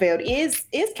Sudfeld is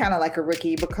kind of like a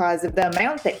rookie because of the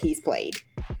amount that he's played.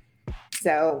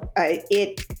 So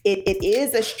it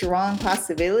is a strong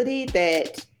possibility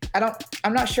that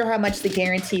I'm not sure how much the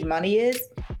guaranteed money is,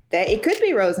 that it could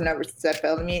be Rosen over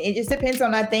Sudfeld. I mean, it just depends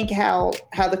on, I think, how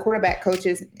the quarterback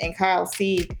coaches and Kyle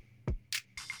see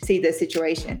the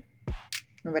situation.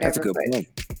 Or whatever. That's a good point.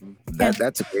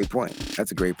 That's a great point.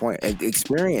 That's a great point. And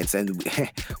experience, and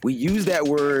we use that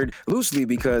word loosely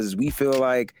because we feel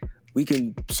like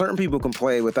certain people can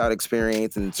play without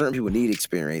experience and certain people need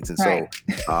experience. And so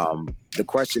the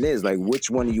question is, like, which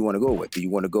one do you want to go with? Do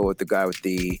you want to go with the guy with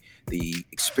the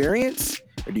experience,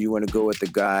 or do you want to go with the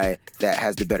guy that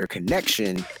has the better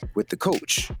connection with the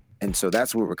coach? And so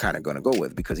that's what we're kind of going to go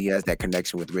with because he has that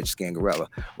connection with Rich Scangarella,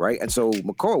 right? And so,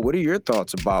 McCall, what are your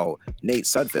thoughts about Nate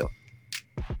Sudfeld?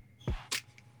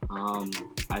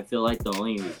 I feel like the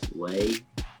only way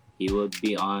he would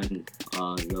be on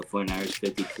the 49ers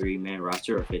 53-man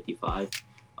roster or 55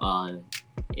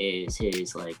 is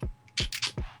his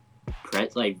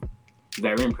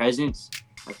veteran presence.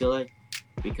 I feel like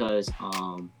because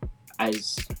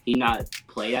as he not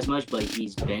played as much, but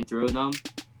he's been through them.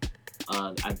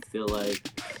 I feel like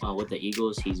with the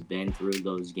Eagles, he's been through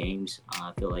those games.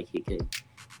 I feel like he could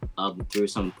throw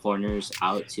some corners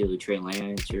out to Trey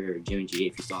Lance or Jimmy G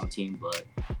if he's on the team, but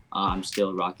I'm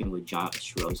still rocking with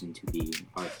Josh Rosen to be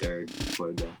our third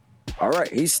quarterback. All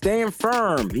right, he's staying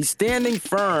firm. He's standing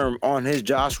firm on his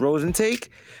Josh Rosen take.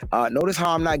 Notice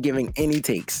how I'm not giving any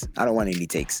takes. I don't want any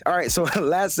takes. All right, so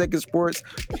Last Second Sports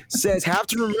says, have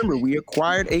to remember we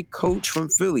acquired a coach from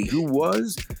Philly who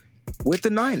was with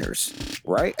the Niners,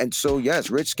 right? And so,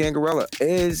 yes, Rich Scangarella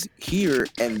is here,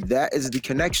 and that is the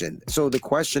connection. So the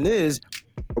question is,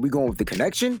 are we going with the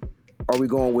connection, are we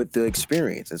going with the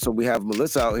experience? And so we have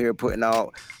Melissa out here putting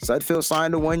out Sudfeld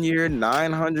signed a 1 year,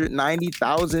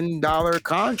 $990,000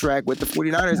 contract with the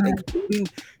 49ers, including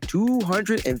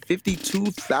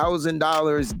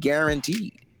 $252,000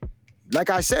 guaranteed. Like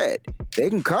I said, they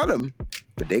can cut him,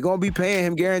 but they're going to be paying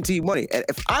him guaranteed money. And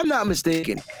if I'm not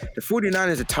mistaken, the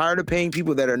 49ers are tired of paying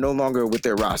people that are no longer with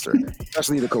their roster,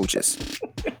 especially the coaches.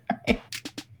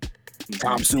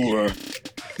 Tom Sewell,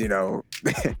 you know,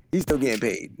 he's still getting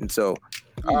paid. And so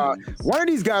one of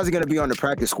these guys are going to be on the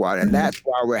practice squad, and that's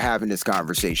why we're having this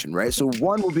conversation, right? So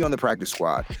one will be on the practice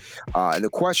squad. And the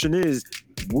question is,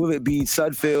 will it be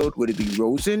Sudfeld? Would it be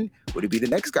Rosen? Would it be the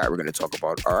next guy we're going to talk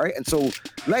about? All right. And so,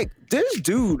 like, this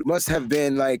dude must have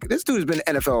been, like, this dude has been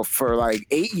in the NFL for, like,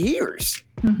 8 years.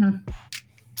 And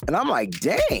I'm like,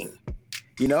 dang,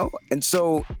 you know? And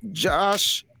so,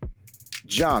 Josh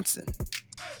Johnson.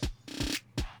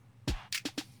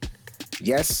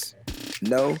 Yes,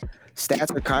 no. Stats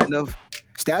are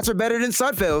better than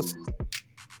Sudfeld's.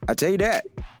 I tell you that.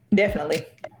 Definitely.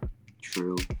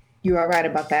 True. You are right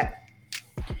about that.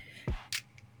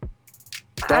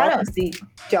 I don't see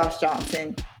Josh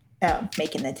Johnson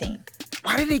making the team.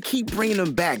 Why do they keep bringing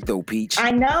him back, though, Peach? I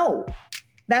know.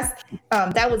 That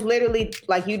was literally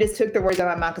like you just took the words out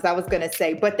of my mouth because I was going to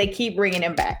say, but they keep bringing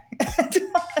him back. I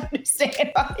don't understand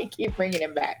why they keep bringing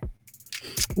him back.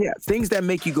 Yeah, things that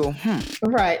make you go,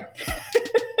 Right.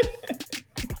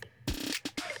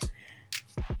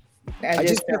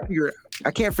 I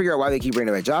can't figure out why they keep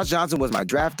bringing him back. Josh Johnson was my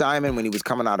draft diamond when he was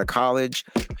coming out of college.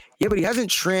 Yeah, but he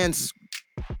hasn't translated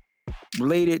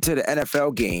to the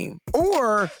NFL game.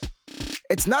 Or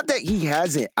it's not that he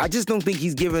hasn't. I just don't think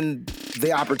he's given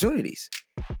the opportunities.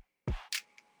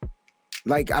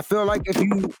 Like, I feel like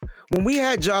when we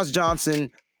had Josh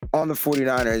Johnson on the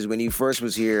 49ers when he first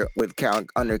was here with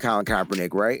under Colin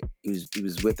Kaepernick, right? He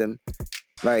was with him.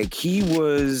 Like, he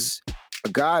was a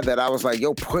guy that I was like,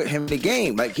 yo, put him in the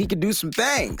game. Like, he could do some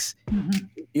things.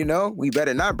 You know, we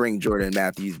better not bring Jordan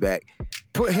Matthews back.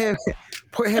 Put him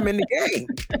in the game.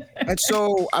 And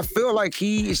so I feel like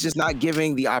he is just not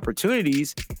giving the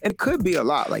opportunities. And it could be a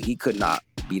lot. Like, he could not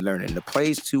be learning the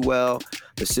plays too well.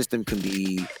 The system can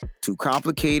be too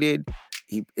complicated.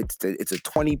 It's a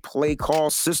 20 play call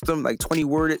system, like 20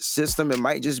 worded system. It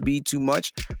might just be too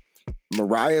much.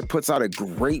 Mariah puts out a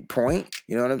great point.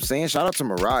 You know what I'm saying? Shout out to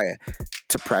Mariah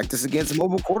to practice against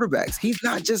mobile quarterbacks. He's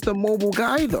not just a mobile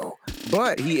guy, though,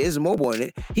 but he is mobile in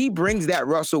it. He brings that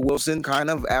Russell Wilson kind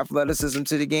of athleticism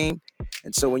to the game.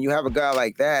 And so when you have a guy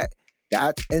like that,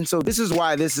 and so this is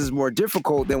why this is more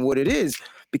difficult than what it is,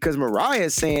 because Mariah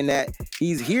is saying that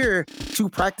he's here to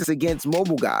practice against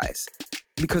mobile guys.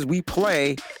 Because we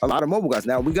play a lot of mobile guys.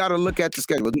 Now, we got to look at the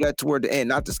schedule. We'll do that toward the end,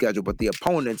 not the schedule, but the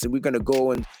opponents. And we're going to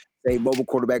go and say mobile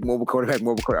quarterback, mobile quarterback,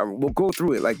 mobile quarterback. We'll go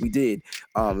through it like we did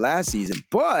last season.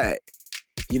 But,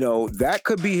 you know, that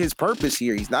could be his purpose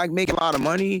here. He's not making a lot of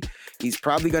money. He's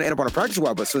probably going to end up on a practice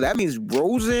squad. But so that means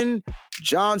Rosen,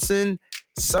 Johnson,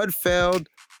 Sudfeld,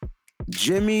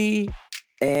 Jimmy,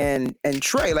 and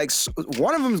Trey, like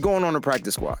one of them is going on the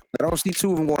practice squad. I don't see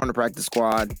two of them going on the practice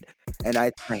squad. And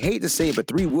I hate to say it, but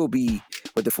three will be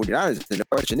with the 49ers. And the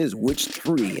question is, which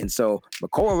three? And so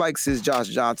McCall likes his Josh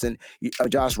Johnson,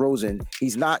 Josh Rosen.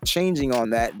 He's not changing on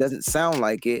that. Doesn't sound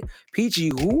like it. Peachy,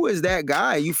 who is that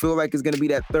guy you feel like is going to be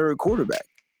that third quarterback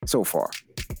so far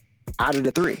out of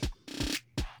the three?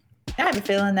 I have a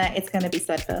feeling that it's going to be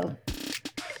Sudfeld.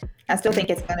 I still think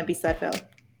it's going to be Sudfeld.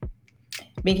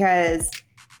 Because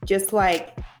just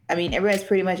like, I mean, everyone's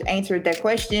pretty much answered that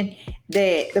question.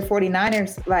 That the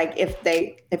 49ers, like, if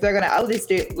they're going to owe this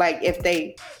dude, like, if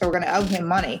they are going to owe him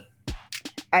money,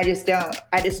 I just don't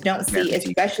see,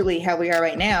 especially how we are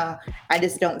right now. I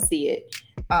just don't see it.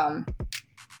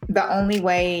 The only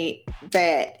way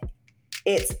that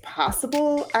it's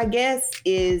possible, I guess,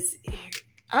 is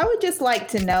I would just like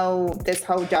to know this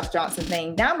whole Josh Johnson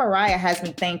thing. Now Mariah has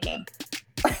me thinking.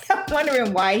 I'm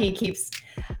wondering why he keeps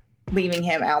leaving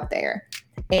him out there.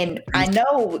 And I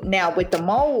know now with the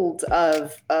mold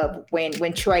of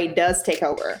when Trey does take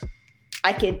over,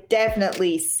 I could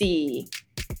definitely see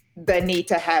the need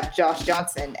to have Josh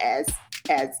Johnson as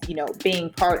you know,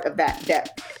 being part of that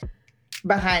depth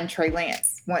behind Trey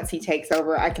Lance once he takes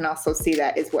over. I can also see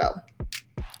that as well.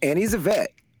 And he's a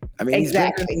vet. I mean,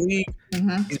 exactly. He's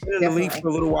been in the league for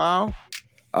a little while.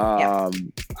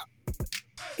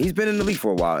 He's been in the league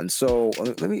for a while, and so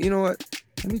let me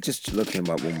just look him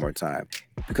up one more time,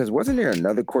 because wasn't there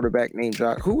another quarterback named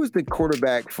Josh? Who was the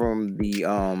quarterback from the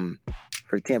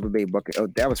for Tampa Bay Buccaneers? Oh,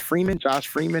 that was Freeman, Josh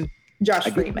Freeman. Josh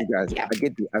Freeman.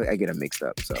 I get them mixed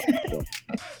up. So.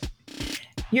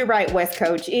 You're right, West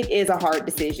Coach. It is a hard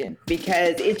decision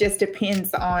because it just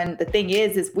depends on the thing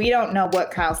is we don't know what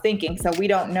Kyle's thinking. So we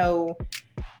don't know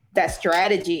that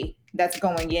strategy that's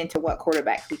going into what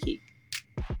quarterbacks we keep.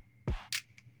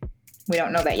 We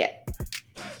don't know that yet.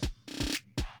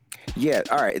 Yeah.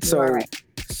 All right. You are right.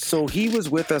 So he was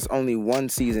with us only one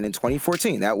season in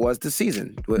 2014. That was the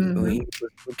season when he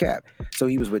was with Cap. So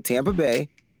he was with Tampa Bay,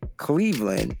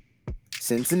 Cleveland,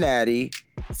 Cincinnati,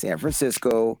 San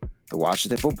Francisco, the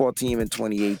Washington football team in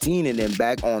 2018, and then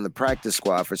back on the practice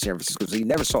squad for San Francisco. So he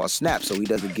never saw a snap, so he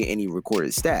doesn't get any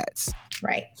recorded stats.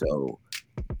 Right. So,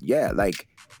 yeah, like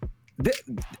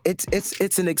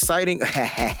it's an exciting.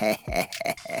 I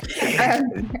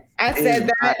said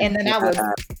that, and then I was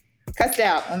cussed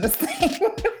out on this thing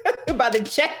by the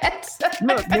chat.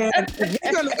 Look, man,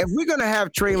 if we're gonna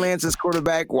have Trey Lance as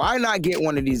quarterback, why not get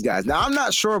one of these guys? Now, I'm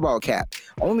not sure about Cap,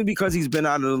 only because he's been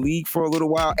out of the league for a little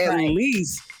while. At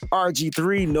least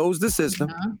RG3 knows the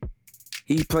system.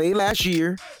 He played last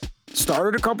year,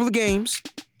 started a couple of games.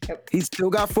 Yep. He's still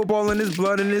got football in his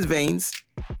blood, in his veins,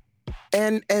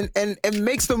 and it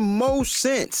makes the most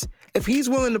sense. If he's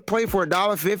willing to play for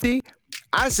 $1.50,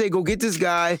 I say go get this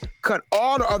guy, cut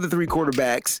all the other three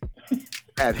quarterbacks,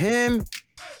 have him,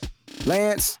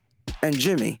 Lance, and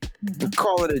Jimmy, and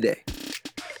call it a day.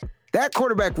 That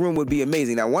quarterback room would be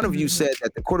amazing. Now, one of you said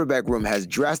that the quarterback room has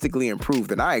drastically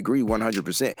improved, and I agree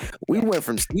 100%. We went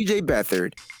from C.J.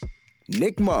 Beathard,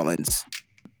 Nick Mullins,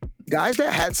 guys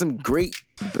that had some great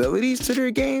abilities to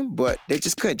their game, but they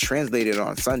just couldn't translate it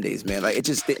on Sundays, man. Like, it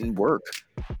just didn't work.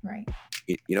 Right.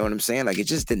 You know what I'm saying? Like, it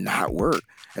just did not work.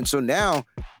 And so now,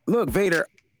 look, Vader,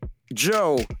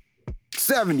 Joe,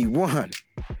 71.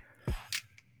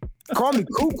 Call me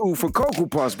cuckoo for Cocoa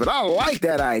Puffs, but I like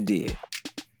that idea.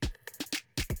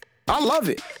 I love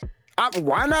it.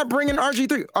 Why not bring in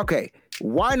RG3? Okay,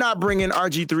 why not bring in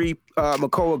RG3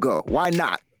 Makoa Go? Why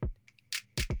not?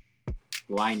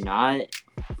 Why not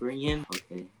bring him?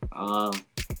 Okay.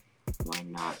 Why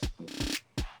not?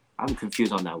 I'm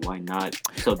confused on that. Why not?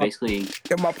 So basically,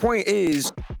 and my point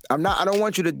is, I don't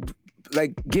want you to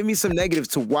like give me some negatives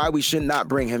to why we should not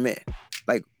bring him in.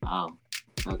 Like, oh,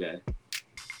 okay.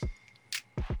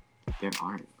 There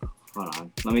aren't. Hold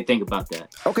on. Let me think about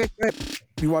that. Okay, go ahead.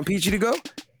 You want Peachy to go?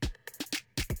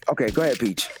 Okay, go ahead,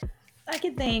 Peach. I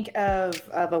could think of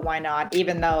a why not,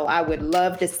 even though I would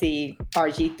love to see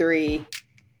RG3,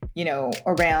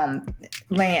 around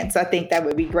Lance. I think that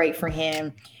would be great for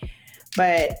him.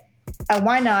 But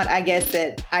why not, I guess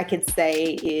that I could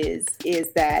say is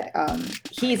that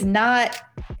he's not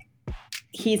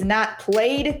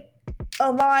played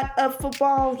a lot of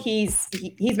football. He's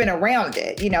been around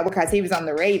it, because he was on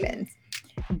the Ravens,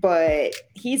 but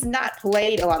he's not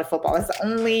played a lot of football. That's the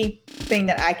only thing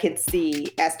that I could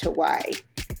see as to why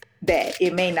that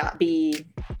it may not be,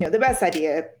 the best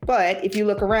idea. But if you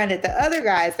look around at the other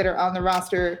guys that are on the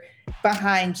roster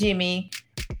behind Jimmy,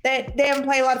 that they haven't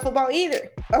played a lot of football either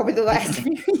over the last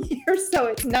few years. So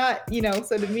it's not,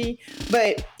 so to me,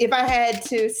 but if I had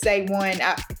to say one,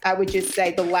 I would just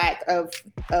say the lack of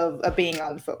being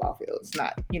on the football field. It's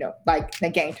not, like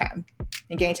in game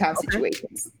time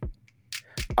situations.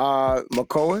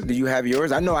 Makoa, do you have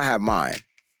yours? I know I have mine.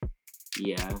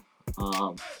 Yeah.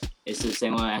 It's the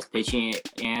same one as pitching,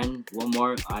 and one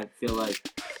more. I feel like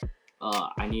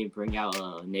I need to bring out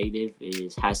a negative.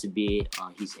 Has to be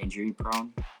he's injury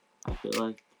prone. I feel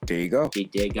like there you go. He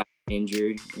did get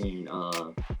injured in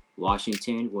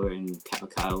Washington when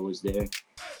Kyle was there,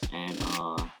 and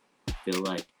I feel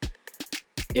like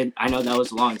I know that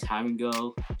was a long time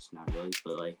ago. It's not really,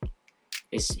 but like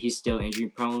he's still injury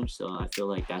prone. So I feel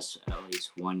like that's at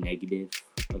least one negative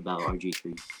about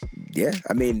RG3. Yeah,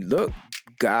 I mean, look,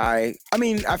 guy. I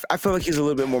mean, I feel like he's a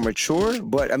little bit more mature,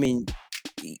 but I mean.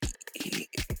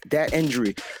 That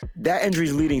injury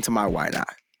is leading to my why not.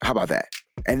 How about that?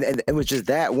 And it was just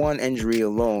that one injury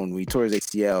alone. We tore his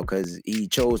ACL because he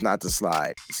chose not to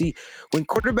slide. See, when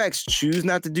quarterbacks choose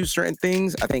not to do certain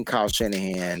things, I think Kyle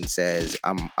Shanahan says,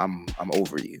 "I'm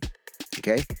over you."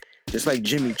 Okay, just like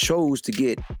Jimmy chose to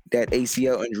get that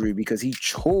ACL injury because he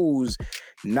chose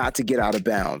not to get out of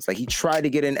bounds. Like he tried to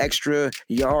get an extra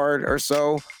yard or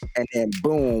so, and then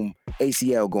boom,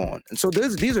 ACL gone. And so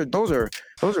those are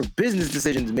business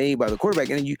decisions made by the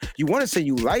quarterback. And you want to say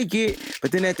you like it,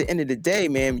 but then at the end of the day,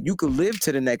 man, you could live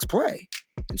to the next play.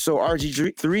 And so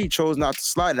RG3 chose not to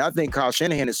slide. And I think Kyle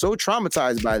Shanahan is so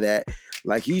traumatized by that.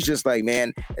 Like he's just like,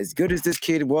 man, as good as this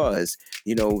kid was,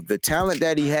 the talent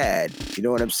that he had, you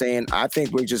know what I'm saying? I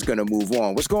think we're just gonna move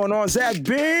on. What's going on, Zach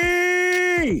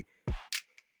B?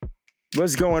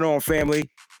 What's going on, family?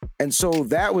 And so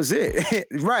that was it.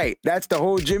 Right. That's the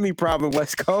whole Jimmy problem,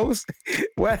 West Coast.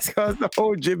 West Coast, the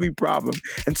whole Jimmy problem.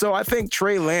 And so I think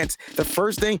Trey Lance, the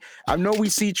first thing, I know we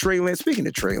see Trey Lance. Speaking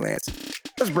of Trey Lance,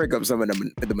 let's break up some of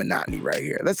the monotony right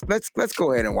here. Let's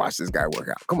go ahead and watch this guy work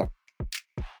out. Come on.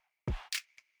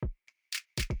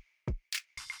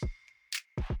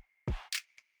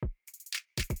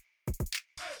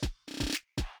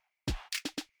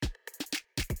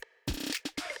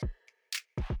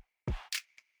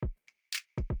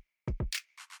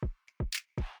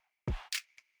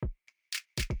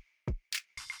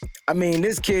 I mean,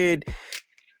 this kid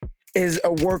is a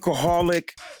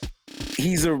workaholic.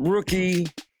 He's a rookie.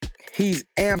 He's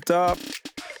amped up.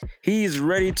 He's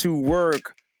ready to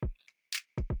work.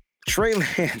 Trey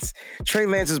Lance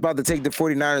is about to take the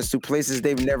 49ers to places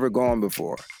they've never gone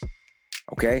before.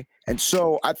 Okay? And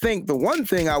so I think the one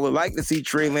thing I would like to see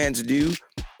Trey Lance do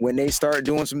when they start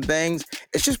doing some things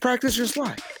is just practice your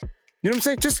slide. You know what I'm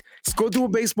saying? Just go do a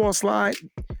baseball slide.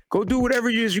 Go do whatever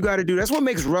it is you got to do. That's what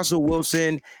makes Russell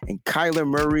Wilson and Kyler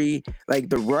Murray, like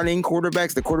the running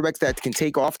quarterbacks, the quarterbacks that can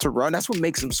take off to run. That's what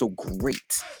makes them so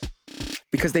great,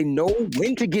 because they know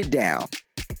when to get down,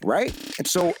 right? And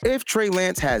so if Trey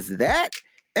Lance has that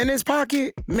in his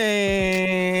pocket,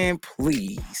 man,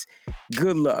 please,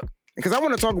 good luck. Because I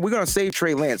want to talk, we're going to save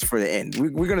Trey Lance for the end.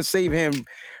 We're going to save him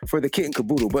for the kit and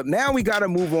caboodle. But now we got to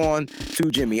move on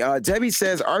to Jimmy. Debbie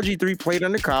says RG3 played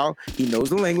under Kyle. He knows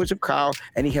the language of Kyle,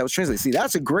 and he helps translate. See,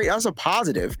 that's a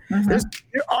positive.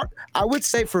 Mm-hmm. I would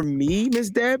say for me, Miss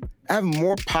Deb, I have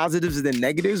more positives than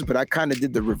negatives, but I kind of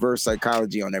did the reverse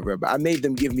psychology on everybody. I made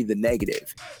them give me the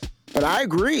negative. But I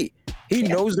agree. He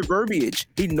knows the verbiage.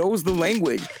 He knows the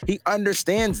language. He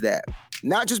understands that.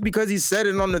 Not just because he said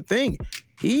it on the thing.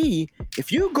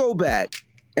 If you go back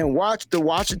and watch the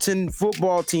Washington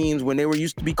football teams when they were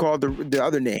used to be called the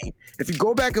other name, if you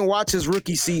go back and watch his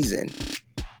rookie season,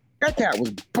 that cat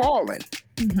was balling.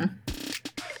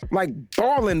 Mm-hmm. Like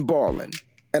balling.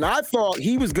 And I thought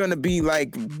he was going to be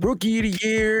like rookie of the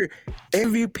year,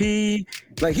 MVP.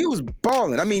 Like he was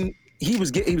balling. I mean, he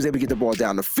was able to get the ball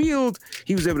down the field.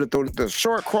 He was able to throw the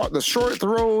short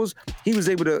throws. He was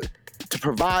able to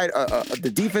provide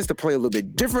the defense to play a little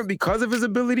bit different because of his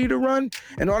ability to run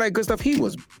and all that good stuff. He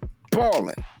was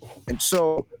balling. And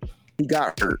so he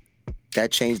got hurt.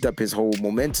 That changed up his whole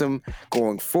momentum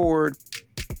going forward.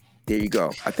 There you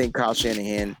go. I think Kyle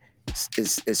Shanahan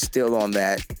is still on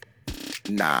that.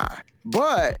 Nah.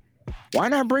 But why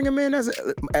not bring him in as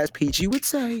Peachy would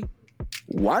say?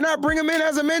 Why not bring him in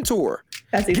as a mentor?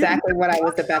 That's exactly what I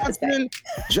was about to say.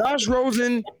 Josh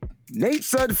Rosen, Nate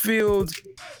Sudfeld,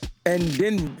 and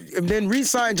then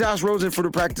re-sign Josh Rosen for the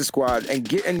practice squad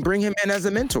and bring him in as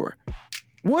a mentor.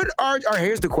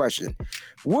 Here's the question.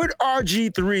 Would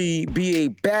RG3 be a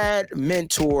bad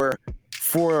mentor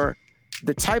for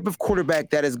the type of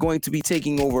quarterback that is going to be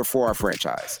taking over for our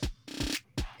franchise?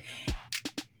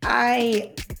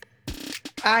 I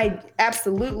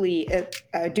absolutely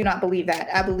do not believe that.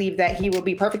 I believe that he will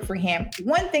be perfect for him.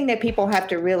 One thing that people have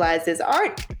to realize is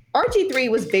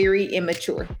RG3 was very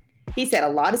immature. He said a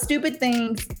lot of stupid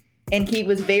things, and he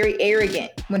was very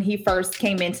arrogant when he first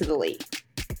came into the league.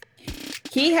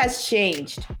 He has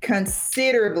changed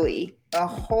considerably, a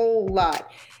whole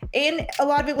lot. And a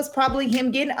lot of it was probably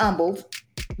him getting humbled,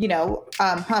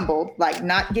 like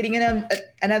not getting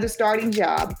another starting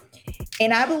job.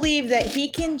 And I believe that he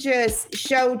can just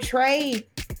show Trey,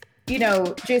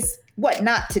 just what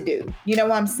not to do. You know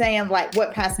what I'm saying? Like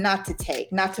what paths not to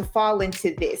take, not to fall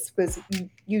into this. Because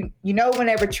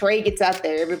whenever Trey gets out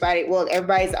there,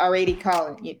 everybody's already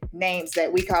calling names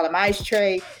that we call him Ice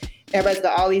Trey. Everybody's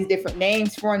got all these different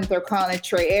names for him. They're calling it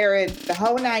Trey Aaron, the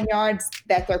whole 9 yards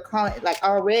that they're calling like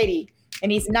already.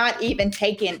 And he's not even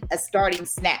taking a starting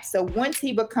snap. So once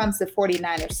he becomes the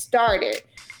 49ers starter,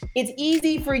 it's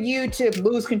easy for you to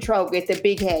lose control with a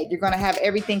big head. You're going to have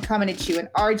everything coming at you. And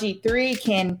RG3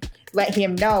 can let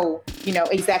him know,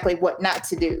 exactly what not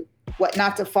to do, what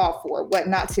not to fall for, what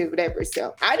not to whatever.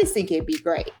 So I just think it'd be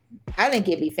great. I think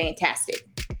it'd be fantastic.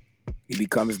 He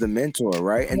becomes the mentor,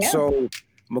 right? And so,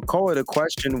 McCullough, the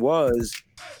question was,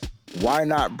 why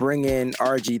not bring in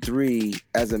RG3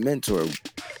 as a mentor,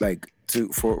 like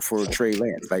for Trey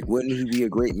Lance? Like, wouldn't he be a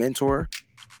great mentor?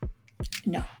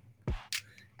 No.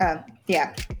 I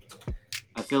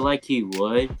feel like he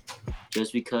would,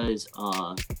 just because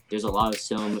there's a lot of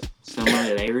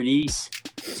similarities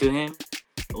to him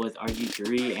with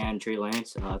RG3 and Trey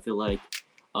Lance. I feel like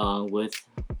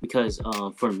because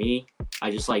for me,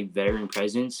 I just like veteran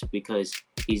presence because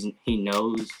he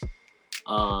knows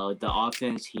the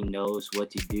offense. He knows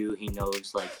what to do. He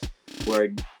knows like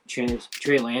where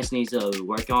Trey Lance needs to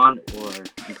work on or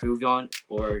improve on,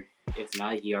 or if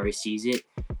not, he already sees it.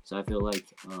 So I feel like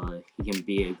he can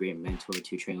be a great mentor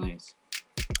to Trey Lance.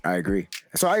 I agree.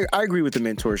 So I agree with the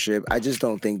mentorship. I just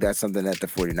don't think that's something that the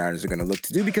 49ers are going to look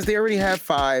to do because they already have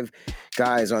 5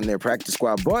 guys on their practice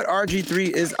squad. But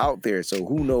RG3 is out there. So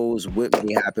who knows what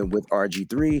may happen with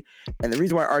RG3. And the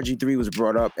reason why RG3 was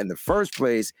brought up in the first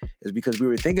place is because we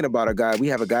were thinking about a guy. We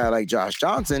have a guy like Josh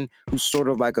Johnson who's sort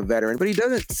of like a veteran, but he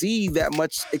doesn't see that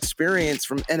much experience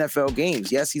from NFL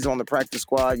games. Yes, he's on the practice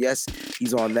squad. Yes,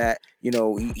 he's on that.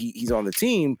 He's on the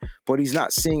team, but he's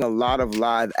not seeing a lot of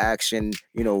live action,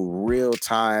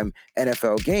 real-time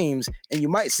NFL games. And you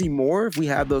might see more if we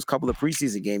have those couple of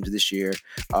preseason games this year.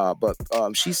 But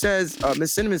she says,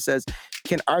 Ms. Cinnamon says,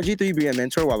 can RG3 be a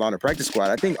mentor while on a practice squad?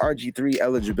 I think RG3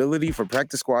 eligibility for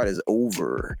practice squad is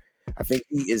over. I think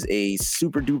he is a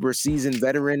super duper seasoned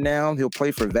veteran now. He'll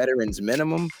play for veterans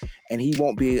minimum, and he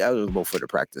won't be eligible for the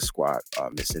practice squad,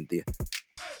 Ms. Cynthia.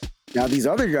 Now, these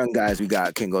other young guys we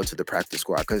got can go to the practice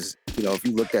squad because, if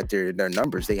you looked at their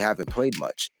numbers, they haven't played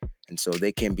much. And so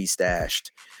they can be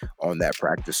stashed on that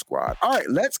practice squad. All right,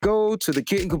 let's go to the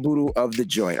kit and caboodle of the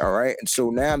joint, all right? And so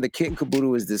now the kit and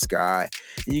caboodle is this guy.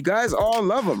 And you guys all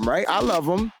love him, right? I love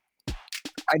him.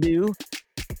 I do.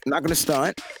 I'm not going to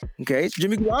stunt. Okay, it's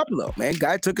Jimmy Garoppolo, man.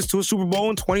 Guy took us to a Super Bowl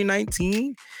in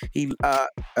 2019. Do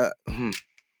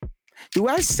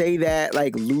I say that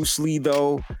like loosely,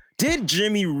 though? Did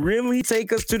Jimmy really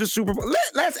take us to the Super Bowl?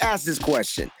 Let's ask this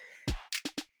question.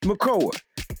 Makoa,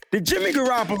 did Jimmy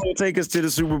Garoppolo take us to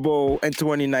the Super Bowl in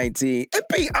 2019? And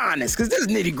be honest, because this is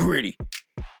nitty gritty.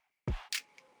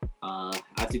 I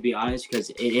have to be honest because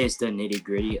it is the nitty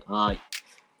gritty. I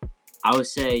would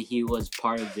say he was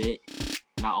part of it,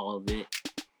 not all of it.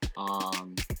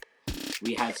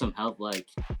 We had some help like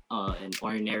an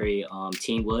ordinary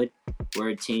team would. We're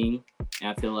a team,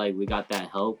 and I feel like we got that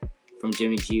help from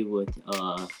Jimmy G with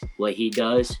what he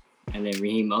does, and then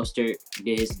Raheem Mostert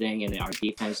did his thing, and then our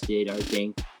defense did our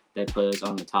thing that put us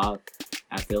on the top.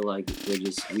 I feel like we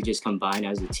just combine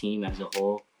as a team as a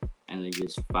whole, and then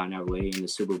just find our way in the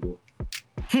Super Bowl.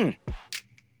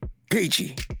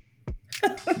 Peachy.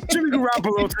 Jimmy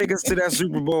Garoppolo take us to that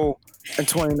Super Bowl in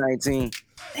 2019.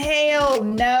 Hell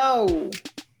no.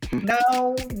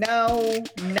 No.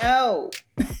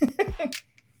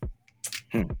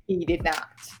 He did not.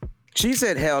 She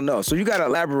said hell no. So you got to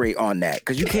elaborate on that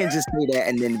because you can't just say that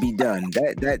and then be done.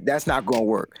 That's not going to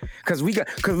work. Because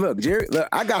look, Jerry,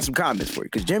 I got some comments for you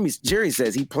because Jerry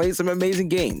says he played some amazing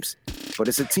games, but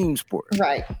it's a team sport.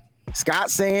 Right. Scott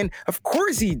saying, of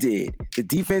course he did. The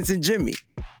defense and Jimmy.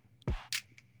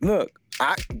 Look,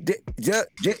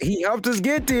 he helped us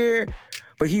get there,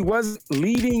 but he wasn't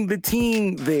leading the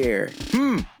team there.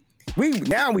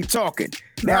 Now we talking.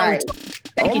 Now right.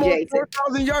 Thank you, Jason.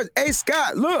 4,000 yards. Hey,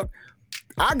 Scott, look,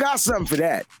 I got something for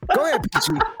that. Go ahead,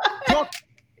 Peachy.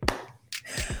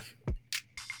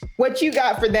 What you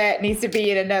got for that needs to be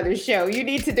in another show. You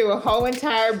need to do a whole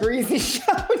entire Breezy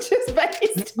show just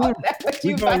based on that. What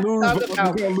you We're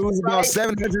going to lose about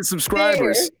 700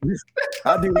 subscribers.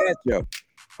 I'll do that, Joe.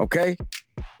 Okay?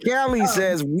 Callie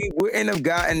says we wouldn't have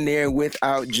gotten there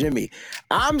without Jimmy.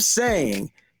 I'm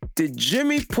saying, did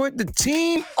Jimmy put the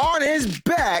team on his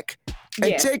back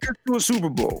and take us to a Super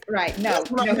Bowl? Right. No,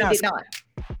 he did not.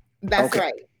 That's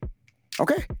right.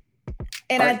 Okay.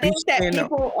 And I think that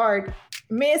people are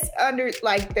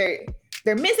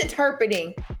they're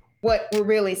misinterpreting what we're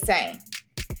really saying.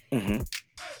 Mm-hmm.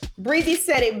 Breezy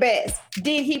said it best.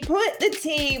 Did he put the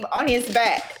team on his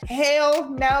back?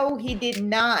 Hell no, he did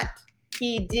not.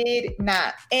 He did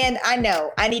not. And I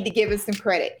know I need to give him some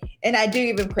credit. And I do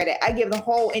give him credit. I give the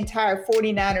whole entire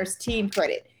 49ers team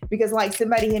credit because like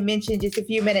somebody had mentioned just a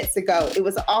few minutes ago, it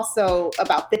was also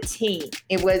about the team.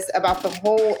 It was about the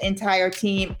whole entire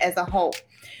team as a whole.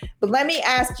 But let me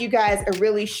ask you guys a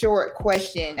really short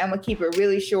question. I'm going to keep it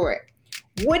really short.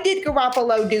 What did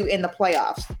Garoppolo do in the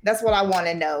playoffs? That's what I want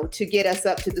to know to get us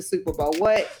up to the Super Bowl.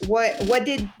 What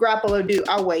did Garoppolo do?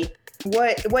 I'll wait.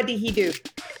 What did he do?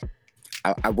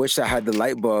 I wish I had the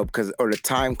light bulb or the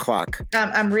time clock.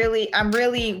 I'm really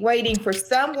waiting for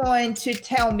someone to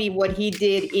tell me what he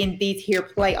did in these here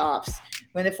playoffs.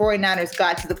 When the 49ers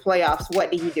got to the playoffs,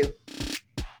 what did he do?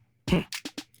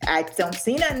 I don't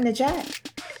see nothing in the chat.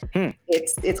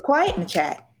 It's quiet in the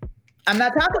chat. I'm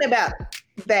not talking about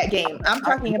that game. I'm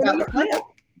talking about the playoffs.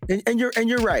 And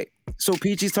you're right. So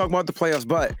Peachy's talking about the playoffs,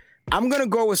 but I'm going to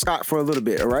go with Scott for a little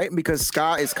bit, all right? Because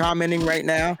Scott is commenting right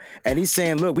now, and he's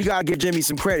saying, look, we got to give Jimmy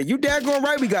some credit. You daggone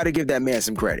right we got to give that man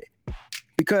some credit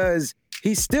because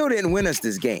he still didn't win us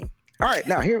this game. All right,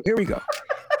 now here we go.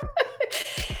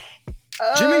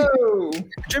 Oh,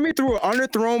 Jimmy threw an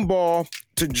underthrown ball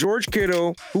to George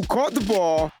Kittle, who caught the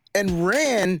ball and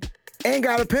ran and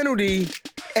got a penalty.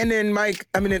 And then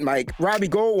Robbie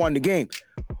Gould won the game.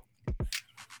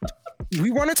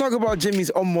 We want to talk about Jimmy's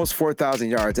almost 4,000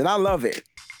 yards, and I love it.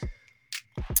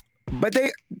 But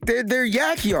they're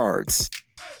yak yards.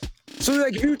 So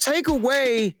like if you take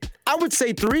away, I would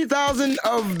say 3,000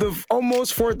 of the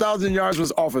almost 4,000 yards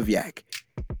was off of yak.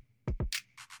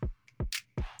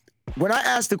 When I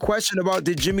asked the question about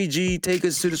did Jimmy G take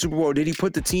us to the Super Bowl, did he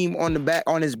put the team on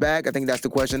his back? I think that's the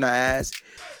question I asked.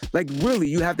 Like really,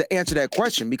 you have to answer that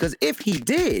question, because if he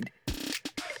did,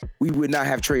 we would not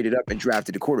have traded up and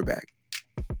drafted a quarterback.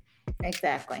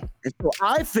 exactly. And so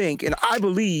I think and I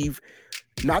believe,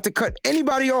 not to cut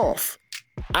anybody off,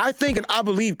 I think and I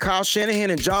believe Kyle Shanahan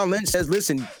and John Lynch says,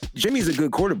 listen, Jimmy's a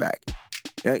good quarterback.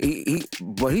 But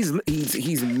he's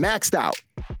maxed out.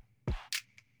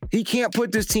 He can't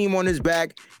put this team on his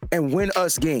back and win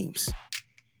us games.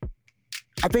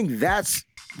 I think that's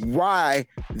why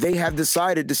they have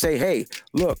decided to say, hey,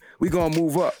 look, we're going to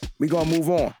move up. We're going to move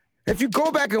on. If you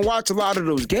go back and watch a lot of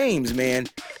those games, man,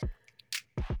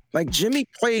 like Jimmy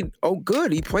played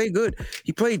good. He played good.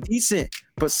 He played decent.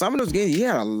 But some of those games, he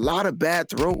had a lot of bad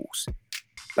throws.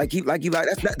 That's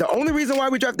not the only reason why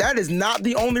we drafted. That is not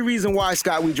the only reason why,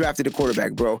 Scott, we drafted a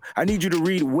quarterback, bro. I need you to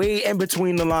read way in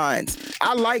between the lines.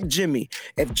 I like Jimmy.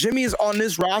 If Jimmy is on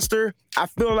this roster, I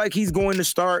feel like he's going to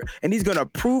start and he's going to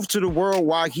prove to the world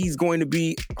why he's going to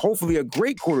be hopefully a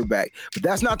great quarterback. But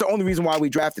that's not the only reason why we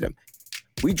drafted him.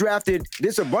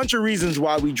 There's a bunch of reasons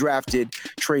why we drafted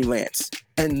Trey Lance.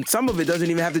 And some of it doesn't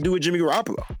even have to do with Jimmy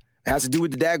Garoppolo. It has to do with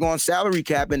the daggone salary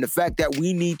cap and the fact that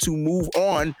we need to move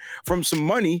on from some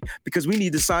money because we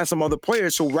need to sign some other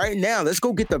players. So right now, let's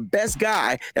go get the best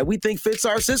guy that we think fits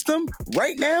our system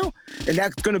right now. And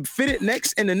that's going to fit it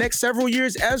in the next several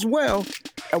years as well.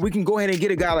 And we can go ahead and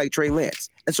get a guy like Trey Lance.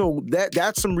 And so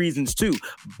that's some reasons too.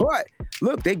 But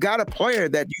look, they got a player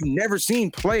that you've never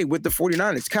seen play with the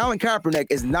 49ers. Colin Kaepernick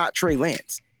is not Trey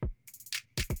Lance.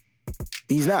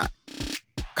 He's not.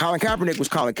 Colin Kaepernick was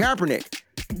Colin Kaepernick.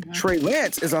 Mm-hmm. Trey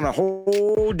Lance is on a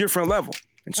whole different level.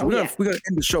 And so we're gonna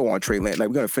end the show on Trey Lance. Like,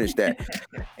 we're gonna finish that.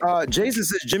 Jason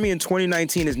says Jimmy in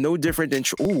 2019 is no different than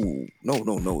no.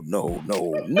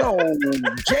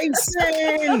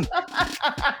 Jason!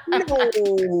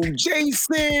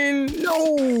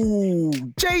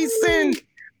 Jason!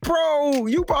 Bro,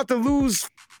 you about to lose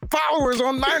followers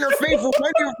on Niner Faithful.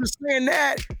 Thank you for saying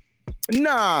that.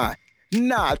 Nah.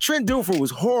 Trent Dilfer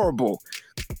was horrible.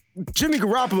 Jimmy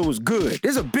Garoppolo was good.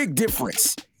 There's a big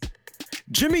difference.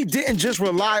 Jimmy didn't just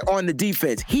rely on the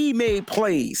defense. He made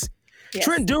plays. Yes.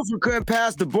 Trent Dilfer couldn't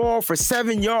pass the ball for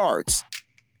 7 yards.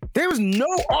 There was no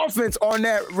offense on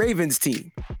that Ravens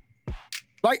team.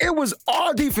 Like, it was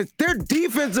all defense. Their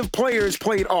defensive players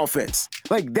played offense.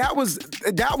 Like, that was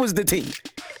the team.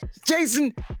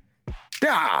 Jason,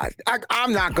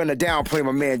 I'm not going to downplay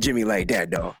my man Jimmy like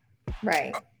that, though.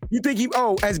 Right. You think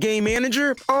as game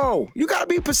manager? You got to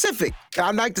be Pacific.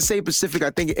 I like to say Pacific. I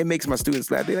think it makes my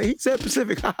students laugh. They're like, he said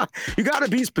Pacific. You got to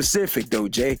be specific, though,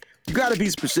 Jay. You got to be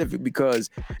specific because,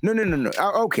 no.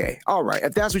 Okay, all right.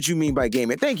 If that's what you mean by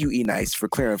game, and thank you, E-Nice, for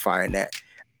clarifying that.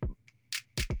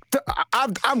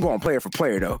 I'm going player for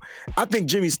player, though. I think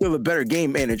Jimmy's still a better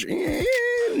game manager.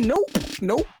 Nope.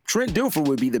 Trent Dilfer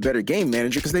would be the better game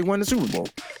manager because they won the Super Bowl.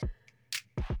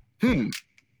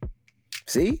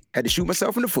 See, had to shoot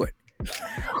myself in the foot.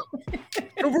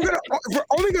 We're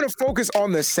only gonna focus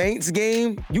on the Saints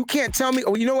game. You can't tell me.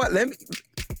 Oh, you know what? Let me.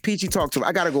 Peachy, talk to him.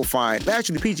 I gotta go find.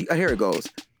 Actually, Peachy. Here it goes.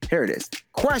 Here it is.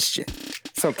 Question.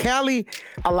 So, Callie,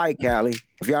 I like Callie.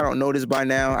 If y'all don't know this by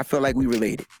now, I feel like we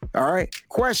related. All right.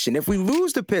 Question. If we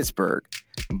lose to Pittsburgh,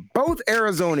 both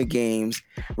Arizona games,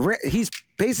 he's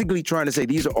basically trying to say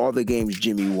these are all the games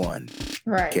Jimmy won.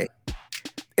 Right. Okay.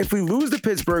 If we lose to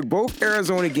Pittsburgh, both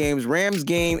Arizona games, Rams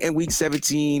game and Week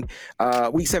 17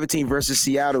 versus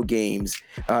Seattle games,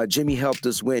 Jimmy helped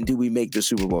us win. Do we make the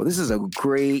Super Bowl? This is a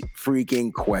great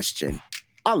freaking question.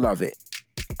 I love it.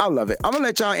 I'm going to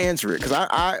let y'all answer it because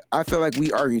I feel like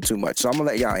we argue too much. So I'm going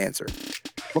to let y'all answer.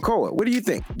 Makoa, what do you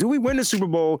think? Do we win the Super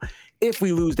Bowl if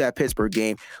we lose that Pittsburgh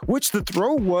game? Which the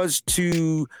throw was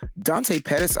to Dante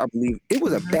Pettis, I believe. It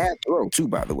was a bad throw, too,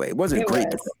 by the way. It wasn't a great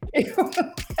throw.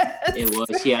 It was.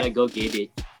 He had to go get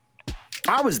it.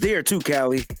 I was there, too,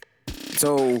 Callie.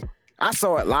 So I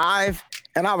saw it live,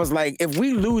 and I was like, if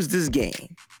we lose this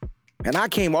game, and I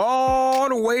came all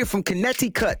the way from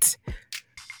Connecticut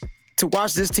to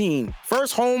watch this team,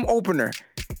 first home opener,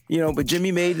 but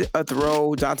Jimmy made a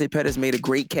throw. Dante Pettis made a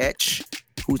great catch,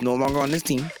 who's no longer on this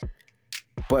team.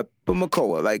 But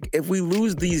Makoa, like if we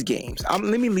lose these games,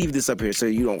 let me leave this up here so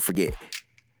you don't forget.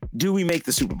 Do we make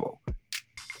the Super Bowl?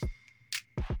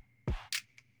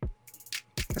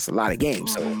 That's a lot of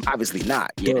games, so obviously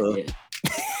not. Yeah.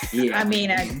 I mean,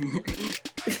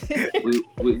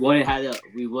 we wouldn't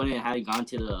have gone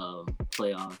to the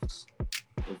playoffs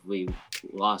if we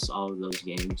lost all of those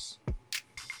games.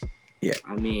 Yeah.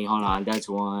 I mean, hold on. That's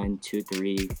 1, 2,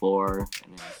 3, 4,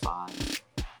 and then 5.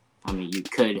 I mean, you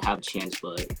could have a chance,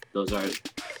 but those are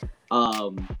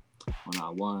hold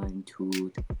on. 1,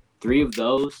 2, 3 of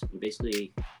those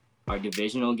basically are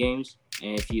divisional games,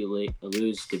 and if you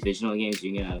lose divisional games,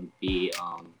 you're gonna be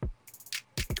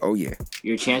oh yeah,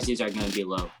 your chances are gonna be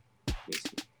low,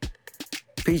 basically.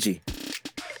 PG,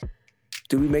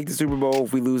 do we make the Super Bowl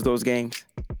if we lose those games?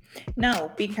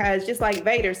 no, because just like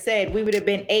Vader said, we would have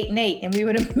been 8-8 and we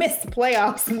would have missed the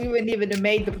playoffs and we wouldn't even have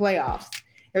made the playoffs.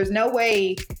 There's no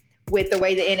way with the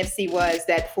way the NFC was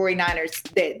that 49ers,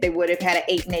 that they would have had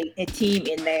an 8-8 team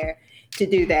in there to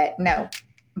do that. No.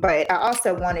 But I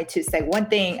also wanted to say one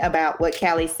thing about what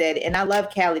Callie said, and I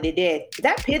love Callie to death.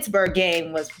 That Pittsburgh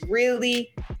game was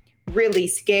really, really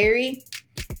scary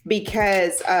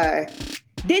because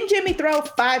didn't Jimmy throw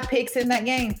 5 picks in that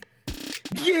game?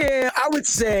 Yeah, I would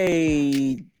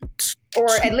say, or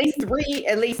at least three.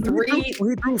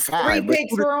 We threw 5. 3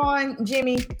 picks were on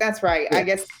Jimmy. That's right. Yeah. I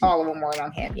guess all of them were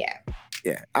on him. Yeah.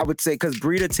 Yeah, I would say because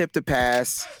Breida tipped the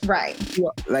pass. Right.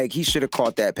 Like he should have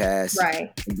caught that pass.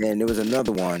 Right. And then there was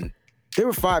another one. There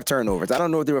were 5 turnovers. I don't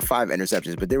know if there were 5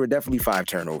 interceptions, but there were definitely 5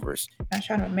 turnovers. I'm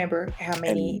trying to remember how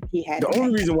many he had. The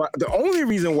only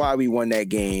reason why we won that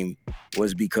game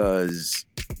was because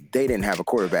they didn't have a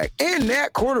quarterback, and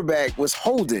that quarterback was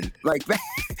holding like that.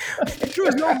 There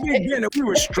was no big deal. We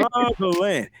were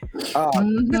struggling.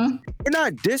 We're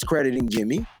not discrediting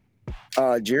Jimmy.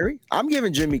 Jerry, I'm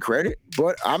giving Jimmy credit,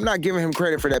 but I'm not giving him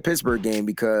credit for that Pittsburgh game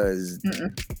because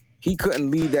he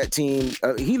couldn't lead that team.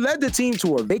 He led the team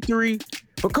to a victory,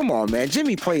 but come on, man.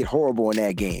 Jimmy played horrible in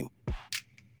that game.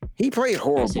 He played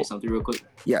horrible. Can I say something real quick?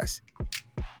 Yes.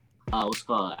 What's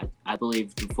called? I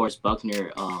believe Forrest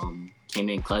Buckner came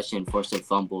in clutch and forced a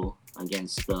fumble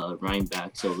against the running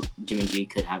back, so Jimmy G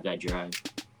could have that drive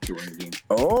to win the game.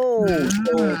 Oh, so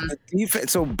the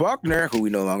defense. So Buckner, who we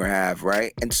no longer have,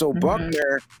 right? And so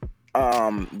Buckner,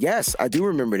 yes, I do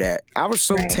remember that. I was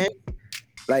so tense.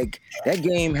 Like that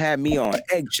game had me on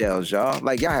eggshells, y'all.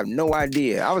 Like y'all have no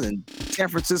idea. I was in San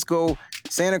Francisco,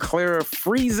 Santa Clara,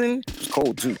 freezing. It was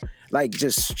cold too. Like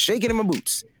just shaking in my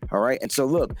boots. All right. And so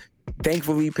look,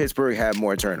 thankfully Pittsburgh had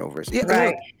more turnovers. Yeah,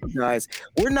 right. Look, guys,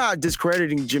 we're not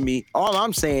discrediting Jimmy. All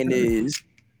I'm saying is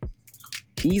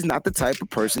he's not the type of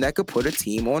person that could put a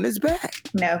team on his back.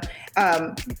 No.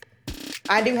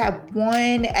 I do have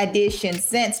one addition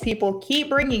since people keep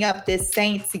bringing up this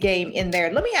Saints game in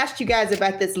there. Let me ask you guys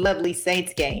about this lovely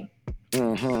Saints game.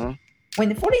 Mm-hmm. When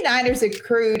the 49ers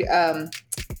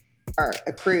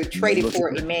traded for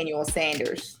Emmanuel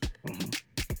Sanders,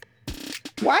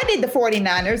 why did the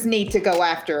 49ers need to go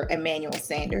after Emmanuel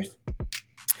Sanders?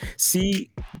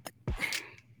 See,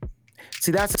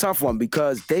 that's a tough one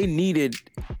because they needed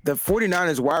the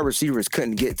 49ers wide receivers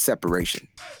couldn't get separation.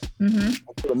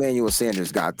 Emmanuel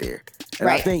Sanders got there. And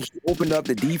I think he opened up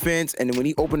the defense. And then when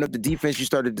he opened up the defense, you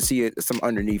started to see some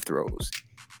underneath throws.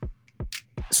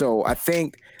 So I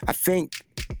think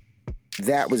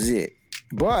that was it.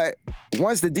 But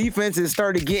once the defenses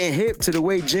started getting hip to the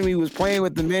way Jimmy was playing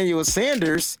with Emmanuel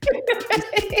Sanders,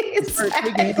 he started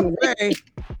taking him away.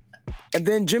 And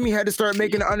then Jimmy had to start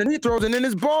making the underneath throws, and then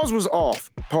his balls was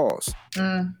off. Pause.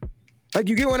 Like,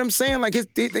 you get what I'm saying? Like,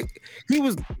 he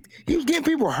was getting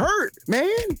people hurt, man.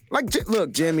 Like,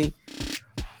 look, Jimmy.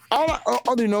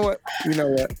 You know what?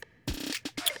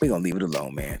 We're gonna leave it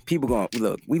alone, man. People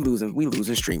we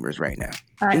losing streamers right now.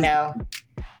 I know.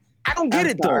 I don't get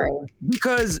it though,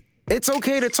 because it's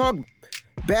okay to talk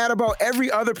bad about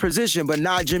every other position, but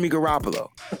not Jimmy Garoppolo.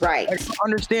 Right. I don't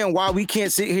understand why we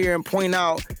can't sit here and point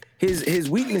out his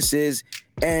weaknesses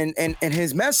and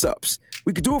his mess ups.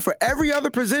 We could do it for every other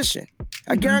position.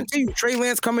 I guarantee you, Trey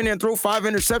Lance come in there and throw 5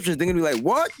 interceptions. They're gonna be like,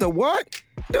 "What? The what,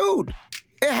 dude?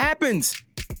 It happens."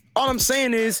 All I'm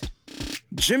saying is,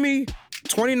 Jimmy,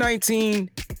 2019,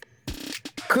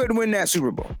 couldn't win that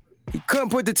Super Bowl. He couldn't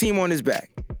put the team on his back.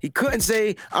 He couldn't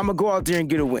say, "I'm gonna go out there and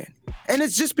get a win." And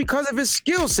it's just because of his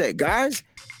skill set, guys.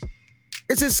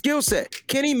 It's his skill set.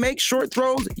 Can he make short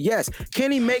throws? Yes.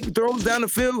 Can he make throws down the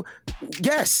field?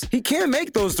 Yes. He can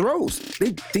make those throws.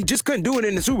 They just couldn't do it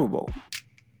in the Super Bowl.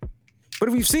 But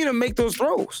we've seen him make those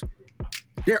throws.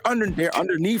 They're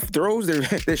underneath throws.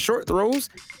 They're short throws,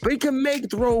 but he can make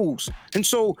throws. And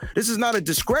so this is not a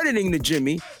discrediting to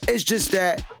Jimmy. It's just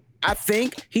that I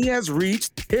think he has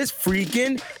reached his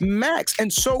freaking max.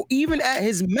 And so even at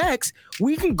his max,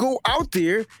 we can go out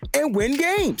there and win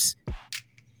games.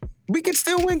 We can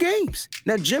still win games.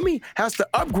 Now, Jimmy has to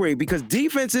upgrade because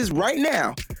defenses right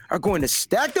now are going to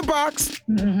stack the box,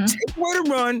 take away the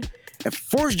run, and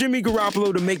force Jimmy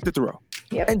Garoppolo to make the throw.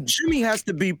 Yep. And Jimmy has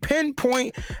to be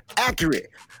pinpoint accurate.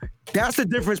 That's the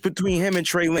difference between him and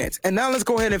Trey Lance. And now let's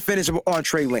go ahead and finish on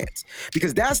Trey Lance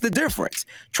because that's the difference.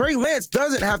 Trey Lance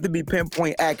doesn't have to be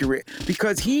pinpoint accurate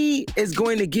because he is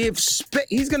going to give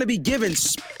he's going to be given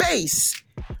space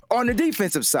on the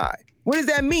defensive side. What does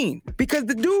that mean? Because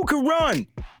the dude can run.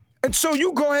 And so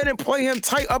you go ahead and play him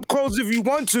tight up close if you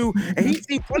want to. And he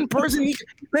see one person,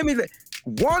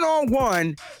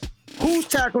 one-on-one, who's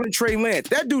tackling Trey Lance?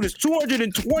 That dude is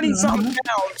 220-something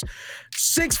pounds,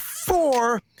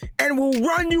 6'4", and will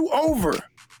run you over.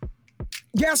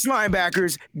 Yes,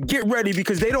 linebackers, get ready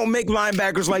because they don't make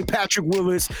linebackers like Patrick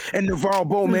Willis and Navarro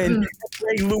Bowman, and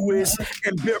Ray Lewis,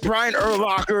 and Brian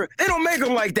Urlacher. They don't make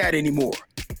them like that anymore.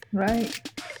 Right.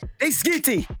 They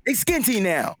skinty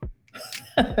now.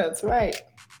 That's right.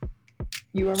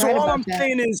 You were right so all about I'm that.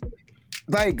 saying is,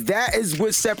 like, that is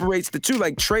what separates the two.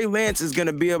 Like, Trey Lance is going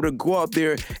to be able to go out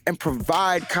there and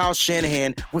provide Kyle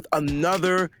Shanahan with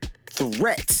another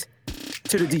threat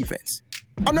to the defense.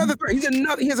 Another threat.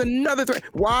 He has another threat.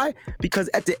 Why? Because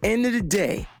at the end of the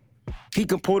day, he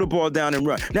can pull the ball down and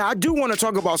run. Now, I do want to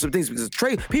talk about some things because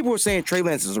people are saying Trey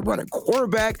Lance is a running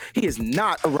quarterback. He is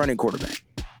not a running quarterback.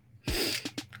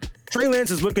 Trey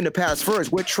Lance is looking to pass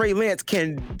first. What Trey Lance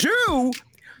can do,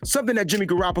 something that Jimmy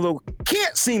Garoppolo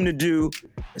can't seem to do,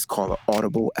 is call an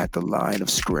audible at the line of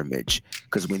scrimmage.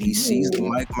 Because when he sees the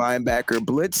linebacker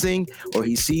blitzing or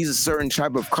he sees a certain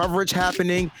type of coverage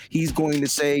happening, he's going to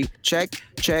say, check,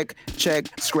 check, check,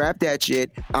 scrap that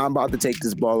shit. I'm about to take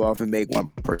this ball off and make one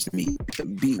person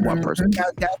beat one person.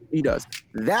 That's what he does.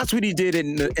 That's what he did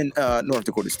in North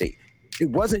Dakota State. It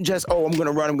wasn't just, I'm going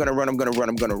to run.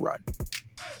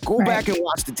 Go back and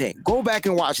watch the tape. Go back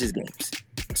and watch his games.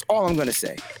 That's all I'm going to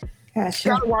say. Gosh,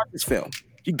 You got to watch this film.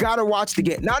 You got to watch the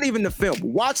game. Not even the film.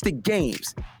 Watch the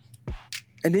games.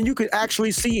 And then you could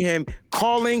actually see him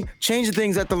changing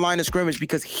things at the line of scrimmage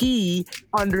because he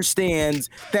understands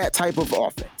that type of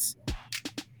offense.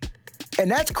 And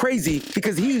that's crazy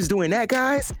because he was doing that,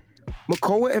 guys.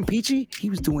 Makoa and Peachy, he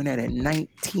was doing that at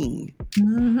 19.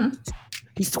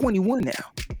 He's 21 now.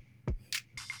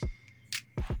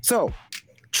 So,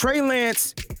 Trey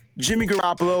Lance, Jimmy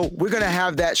Garoppolo, we're going to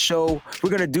have that show. We're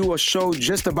going to do a show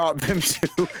just about them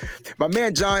too. My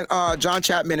man John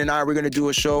Chapman and I, we're going to do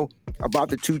a show about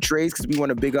the two trays because we want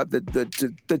to big up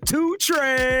the two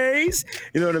trays.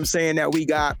 You know what I'm saying, that we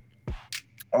got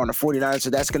on the 49ers. So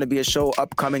that's going to be a show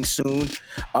upcoming soon.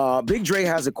 Big Dre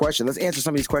has a question. Let's answer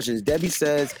some of these questions. Debbie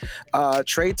says,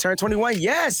 Trey turned 21.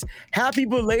 Yes. Happy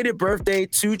belated birthday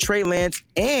to Trey Lance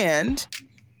and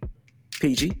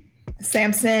PG.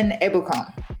 Samson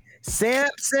Ebukam.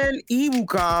 Samson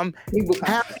Ebukam.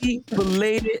 Happy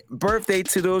belated birthday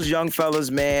to those young fellas,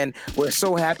 man. We're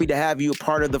so happy to have you a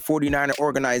part of the 49er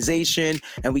organization,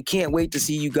 and we can't wait to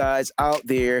see you guys out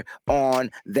there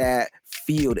on that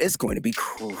field. It's going to be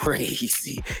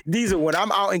crazy. These are when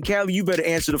I'm out in Cali, you better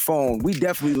answer the phone. We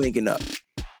definitely linking up.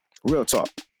 Real talk.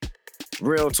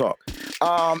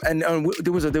 And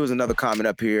there was another comment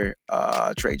up here.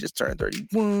 Trey just turned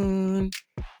 31.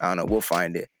 I don't know. We'll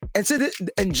find it. And so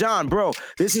and John, bro,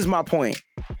 this is my point.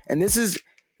 And this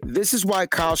is why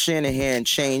Kyle Shanahan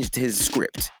changed his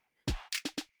script.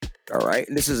 All right.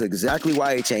 And this is exactly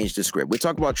why he changed the script. We're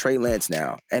talking about Trey Lance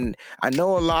now. And I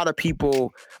know a lot of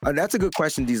people, that's a good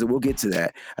question, Diesel. We'll get to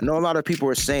that. I know a lot of people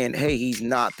are saying, hey, he's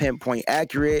not pinpoint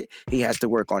accurate. He has to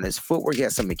work on his footwork. He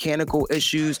has some mechanical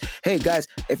issues. Hey, guys,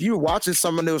 if you're watching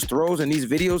some of those throws and these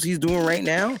videos he's doing right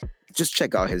now, just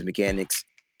check out his mechanics.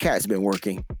 Cat's been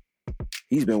working.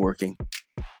 He's been working.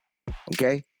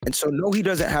 Okay? And so, no, he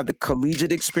doesn't have the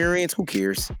collegiate experience. Who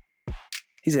cares?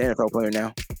 He's an NFL player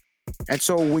now. And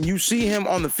so when you see him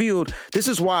on the field, this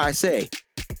is why I say,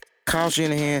 Kyle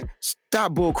Shanahan,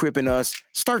 stop bullcripping us.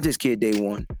 Start this kid day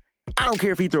one. I don't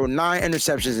care if he throw 9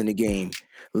 interceptions in the game.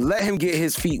 Let him get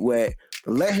his feet wet.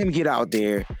 Let him get out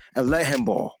there and let him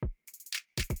ball.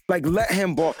 Like, let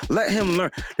him ball. Let him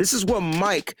learn. This is what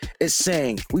Mike is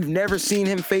saying. We've never seen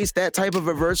him face that type of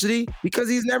adversity because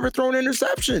he's never thrown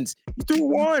interceptions. He threw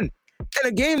 1. In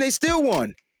a game, they still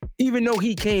won, even though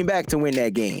he came back to win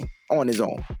that game on his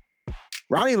own.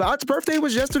 Ronnie Lott's birthday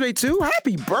was yesterday too.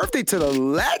 Happy birthday to the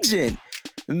legend,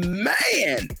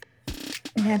 man.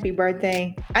 Happy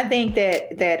birthday. I think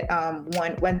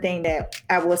that one thing that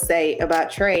I will say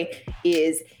about Trey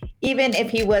is even if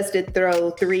he was to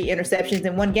throw 3 interceptions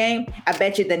in one game, I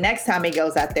bet you the next time he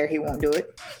goes out there, he won't do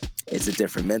it. It's a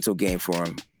different mental game for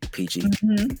him, Peachy.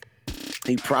 Mm-hmm.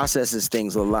 He processes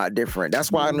things a lot different.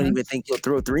 That's why I don't even think he'll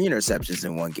throw 3 interceptions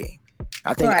in one game.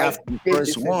 I think after the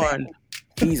first one,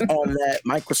 he's on that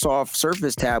Microsoft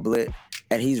Surface tablet,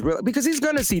 and he's real because he's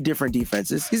going to see different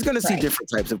defenses. He's going to see different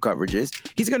types of coverages.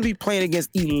 He's going to be playing against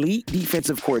elite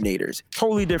defensive coordinators,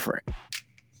 totally different.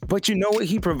 But you know what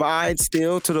he provides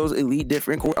still to those elite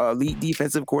defensive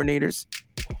coordinators?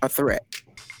 A threat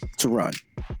to run.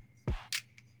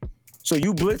 So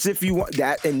you blitz if you want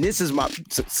that, and this is my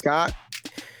Scott.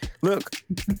 Look,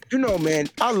 you know, man,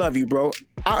 I love you, bro.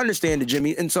 I understand the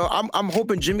Jimmy, and so I'm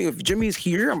hoping Jimmy. If Jimmy's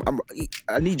here,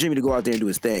 I need Jimmy to go out there and do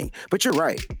his thing. But you're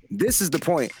right. This is the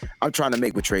point I'm trying to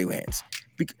make with Trey Lance.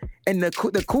 And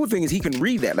the cool thing is he can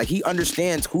read that. Like he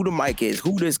understands who the mic is,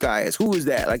 who this guy is, who is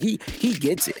that. Like he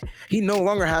gets it. He no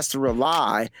longer has to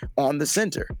rely on the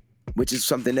center, which is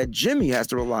something that Jimmy has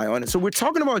to rely on. And so we're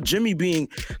talking about Jimmy being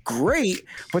great,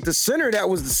 but the center that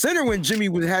was the center when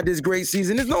Jimmy had this great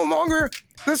season is no longer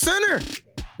the center.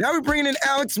 Now we're bringing in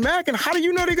Alex Mack, and how do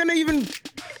you know they're going to even...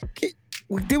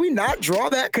 Did we not draw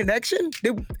that connection? We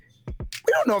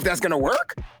don't know if that's going to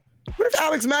work. What if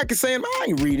Alex Mack is saying, I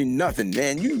ain't reading nothing,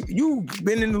 man. You've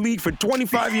been in the league for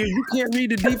 25 years. You can't read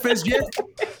the defense yet?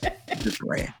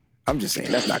 I'm just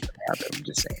saying. That's not going to happen. I'm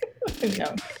just saying.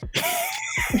 No.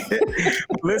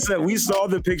 Listen, we saw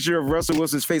the picture of Russell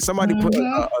Wilson's face. Somebody put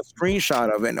a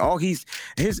screenshot of it, and all his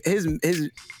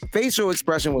facial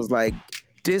expression was like,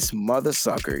 this mother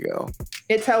sucker, yo.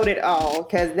 It told it all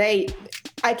because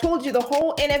I told you the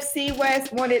whole NFC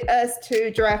West wanted us to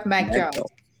draft Mac Jones.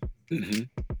 Mm-hmm.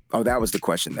 Oh, that was the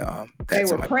question. They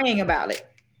were praying about it.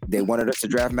 They wanted us to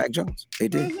draft Mac Jones. They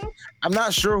did. Mm-hmm. I'm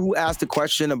not sure who asked the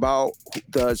question about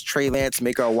does Trey Lance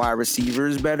make our wide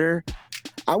receivers better?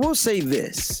 I will say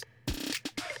this.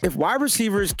 If wide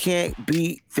receivers can't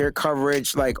beat their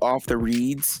coverage like off the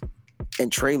reads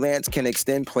and Trey Lance can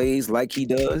extend plays like he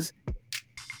does,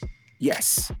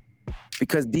 yes.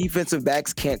 Because defensive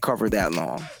backs can't cover that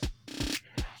long.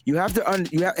 You have to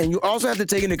and you also have to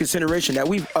take into consideration that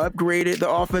we've upgraded the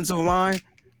offensive line.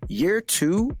 Year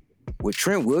 2 with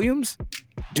Trent Williams,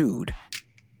 dude.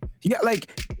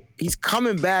 He's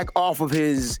coming back off of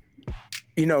his,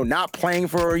 not playing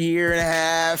for a year and a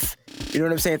half. You know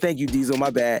what I'm saying? Thank you, Diesel.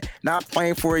 My bad. Not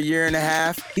playing for a year and a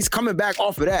half. He's coming back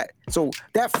off of that. So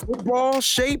that football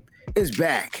shape is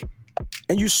back.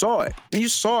 And you saw it. And you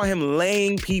saw him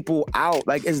laying people out.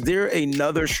 Like, is there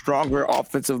another stronger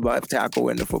offensive left tackle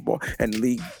in the football in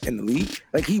the league?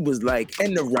 Like, he was like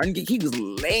in the run game, he was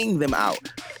laying them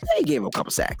out. He gave him a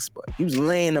couple sacks, but he was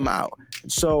laying them out.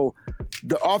 So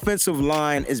the offensive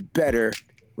line is better.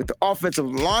 With the offensive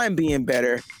line being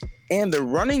better and the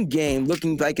running game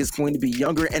looking like it's going to be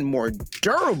younger and more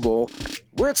durable,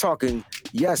 we're talking,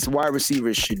 yes, wide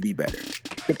receivers should be better.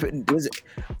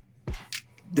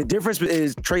 The difference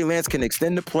is Trey Lance can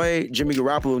extend the play. Jimmy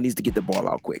Garoppolo needs to get the ball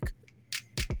out quick.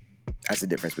 That's the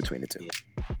difference between the two.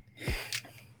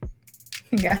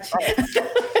 Gotcha.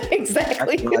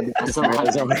 Exactly.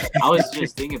 I was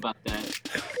just thinking about that.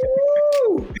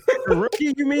 Woo! The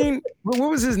rookie, you mean?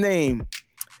 What was his name?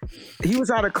 He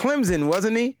was out of Clemson,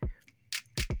 wasn't he?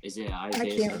 Is it Isaiah? I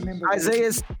can't remember.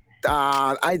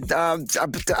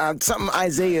 Something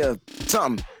Isaiah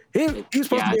something. He was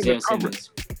supposed to be able to cover.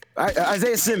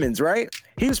 Isaiah Simmons, right?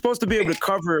 He was supposed to be able to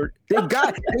cover. They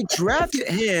drafted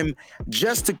him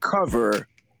just to cover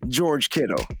George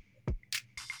Kittle.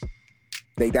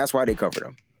 That's why they covered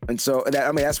him, and so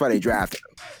that's why they drafted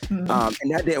him. Mm-hmm.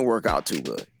 And that didn't work out too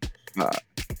good.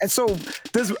 And so,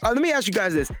 let me ask you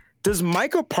guys this: does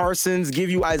Micah Parsons give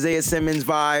you Isaiah Simmons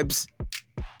vibes?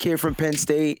 Kid from Penn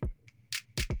State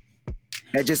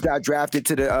that just got drafted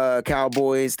to the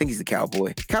Cowboys. I think he's a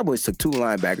Cowboy. Cowboys took 2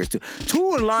 linebackers too.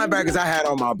 2 linebackers I had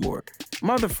on my board.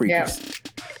 Mother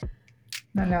freakers.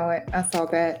 Yeah. I know it. I saw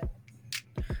that.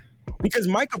 Because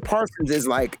Micah Parsons is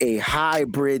like a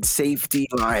hybrid safety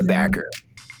linebacker.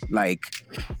 Like,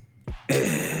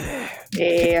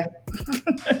 yeah.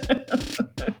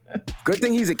 Good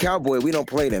thing he's a Cowboy. We don't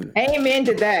play them. Amen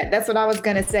to that. That's what I was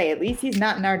gonna say. At least he's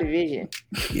not in our division.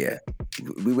 Yeah,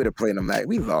 we would have played him.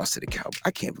 We lost to the Cowboys.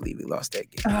 I can't believe we lost that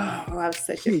game. Oh, I was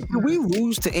such a. Did we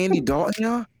lose to Andy Dalton,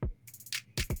 y'all?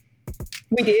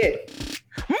 We did.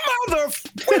 We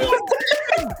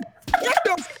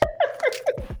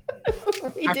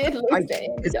did lose to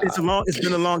Andy Dalton. It's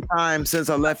been a long time since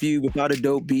I left you without a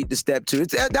dope beat to step to.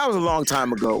 That was a long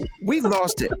time ago. We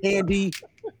lost to Andy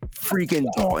freaking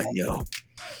Dalton, yo.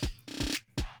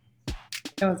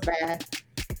 It was bad.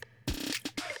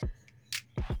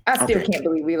 I still can't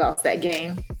believe we lost that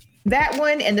game. That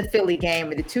one and the Philly game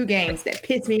were the two games that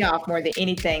pissed me off more than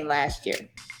anything last year.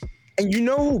 And you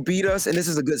know who beat us? And this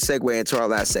is a good segue into our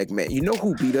last segment. You know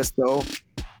who beat us, though?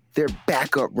 Their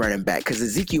backup running back, because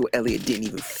Ezekiel Elliott didn't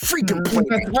even freaking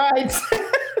play. Right.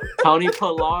 Tony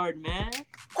Pollard, man.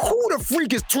 Who the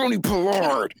freak is Tony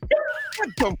Pollard? What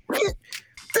the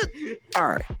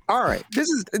All right. This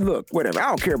is, look, whatever. I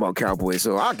don't care about Cowboys,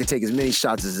 so I can take as many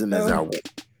shots as them as I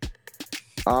want.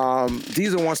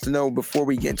 Diesel wants to know, before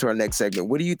we get into our next segment,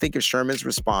 what do you think of Sherman's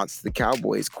response to the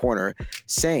Cowboys corner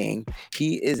saying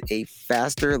he is a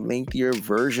faster, lengthier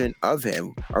version of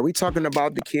him? Are we talking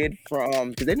about the kid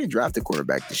from, because they didn't draft a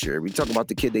quarterback this year. Are we talking about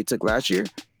the kid they took last year?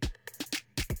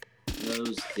 No, it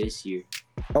was this year.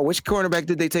 Oh, which cornerback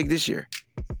did they take this year?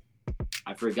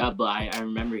 I forgot, but I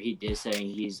remember he did saying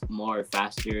he's more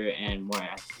faster and more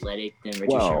athletic than Richard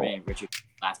Well, Sherman, and Richard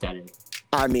laughed at him.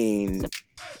 I mean,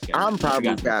 I'm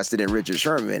probably faster than Richard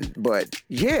Sherman, but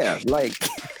yeah, like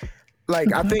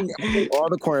I think all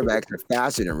the cornerbacks are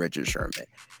faster than Richard Sherman.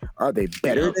 Are they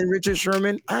better than Richard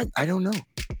Sherman? I don't know.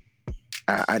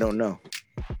 I don't know.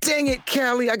 Dang it,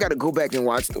 Callie, I got to go back and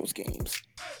watch those games.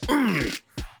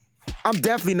 I'm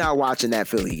definitely not watching that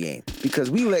Philly game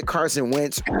because we let Carson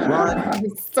Wentz run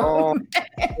all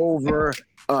over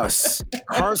us.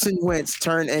 Carson Wentz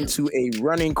turned into a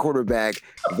running quarterback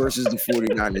versus the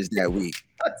 49ers that week.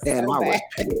 And I was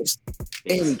pissed.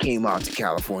 And he came out to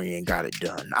California and got it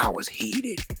done. I was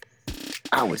heated.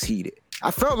 I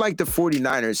felt like the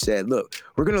 49ers said, look,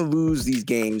 we're going to lose these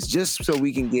games just so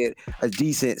we can get a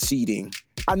decent seeding.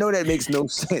 I know that makes no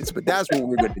sense, but that's what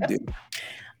we're going to do.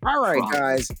 All right,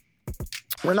 guys.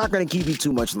 We're not going to keep you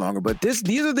too much longer, but these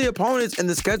are the opponents, and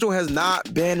the schedule has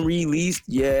not been released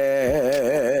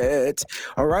yet.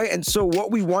 All right, and so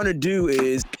what we want to do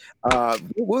is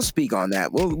we'll speak on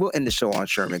that. We'll end the show on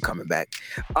Sherman coming back.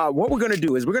 What we're going to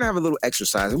do is we're going to have a little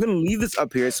exercise. I'm going to leave this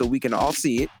up here so we can all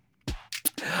see it.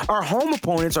 Our home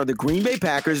opponents are the Green Bay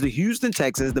Packers, the Houston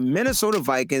Texans, the Minnesota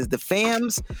Vikings, the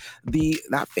Lambs,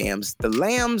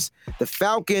 the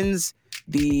Falcons,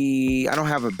 I don't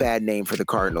have a bad name for the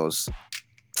Cardinals.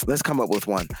 Let's come up with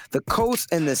one. The Colts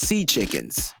and the Sea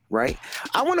Chickens, right?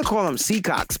 I want to call them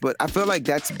Seacocks, but I feel like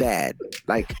that's bad.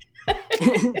 Like,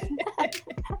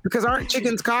 because aren't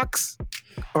chickens cocks?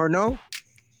 Or no?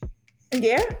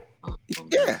 Yeah.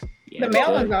 Yeah. The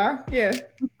male ones are. Yeah.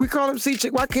 We call them sea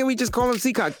chick. Why can't we just call them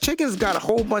seacock? Chickens got a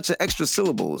whole bunch of extra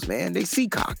syllables, man. They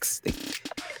seacocks.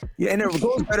 Yeah, and it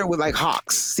goes better with like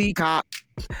hawks. Seacock.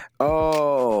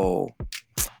 Oh.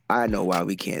 I know why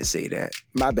we can't say that.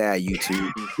 My bad,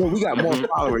 YouTube. Well, we got more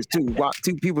followers too.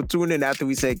 2 people tune in after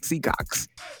we say Seacocks.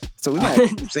 So we might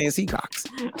keep saying Seacocks.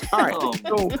 All right.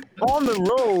 So on the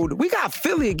road, we got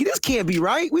Philly again. This can't be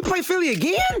right. We play Philly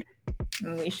again?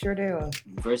 We sure do.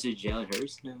 Versus Jalen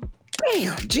Hurts now.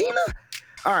 Damn, Gina.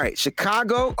 All right.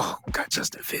 Chicago. Oh, we got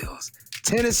Justin Fields.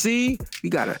 Tennessee. We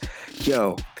got you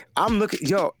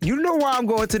know why I'm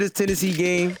going to this Tennessee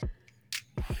game?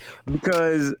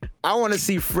 Because I want to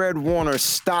see Fred Warner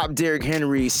stop Derrick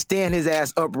Henry, stand his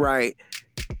ass upright.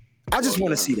 I just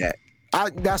want to see that.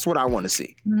 That's what I want to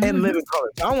see. Mm-hmm. And live in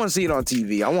color. I don't want to see it on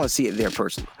TV. I want to see it there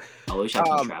personally. I wish I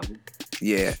could travel.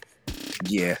 Yeah.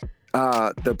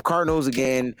 The Cardinals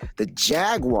again, the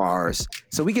Jaguars.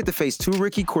 So we get to face 2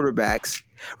 rookie quarterbacks.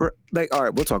 All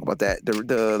right, we'll talk about that.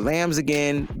 The Lambs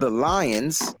again, the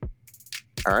Lions.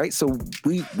 All right, so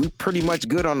we pretty much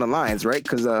good on the Lions, right?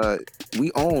 Because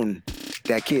we own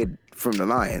that kid from the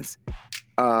Lions.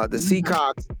 The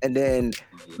Seacocks, and then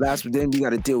we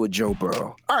got to deal with Joe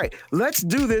Burrow. All right, let's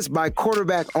do this by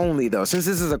quarterback only, though. Since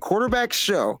this is a quarterback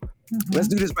show, let's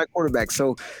do this by quarterback.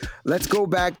 So let's go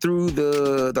back through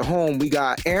the home. We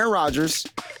got Aaron Rodgers.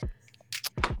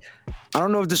 I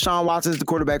don't know if Deshaun Watson is the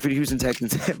quarterback for the Houston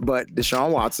Texans, but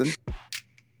Deshaun Watson.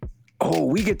 Oh,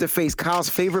 we get to face Kyle's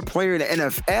favorite player in the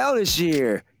NFL this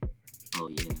year. Oh,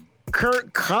 yeah.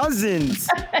 Kirk Cousins.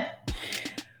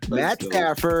 Matt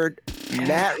Stafford,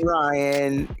 Matt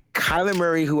Ryan, Kyler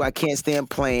Murray, who I can't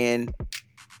stand playing.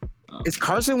 Is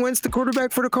Carson Wentz the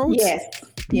quarterback for the Colts? Yes.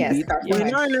 The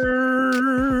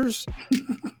 49ers.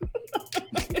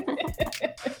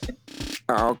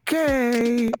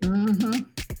 Okay. Mm-hmm.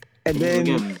 And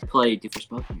then play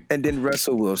and then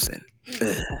Russell Wilson.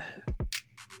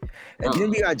 And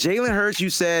then we got Jalen Hurts. You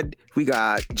said we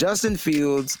got Justin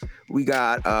Fields. We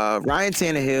got Ryan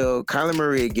Tannehill, Kyler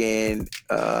Murray again,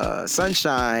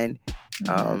 Sunshine,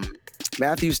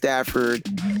 Matthew Stafford,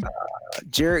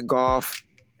 Jared Goff,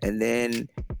 and then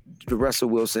the Russell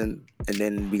Wilson, and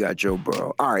then we got Joe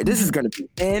Burrow. All right, this is gonna be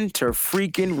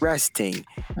freaking resting,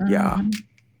 yeah.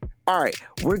 All right,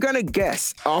 we're gonna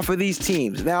guess off of these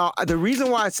teams. Now, the reason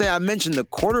why I mentioned the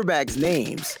quarterbacks'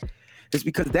 names is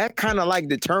because that kind of like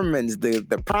determines the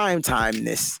prime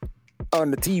timeness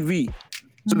on the TV.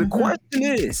 So the question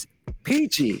is,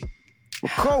 Peachy,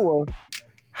 Makoa,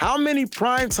 how many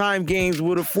primetime games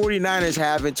will the 49ers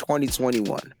have in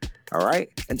 2021? All right.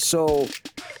 And so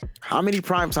how many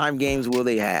primetime games will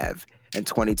they have in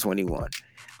 2021?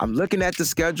 I'm looking at the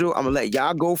schedule. I'm going to let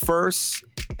y'all go first.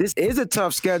 This is a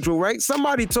tough schedule, right?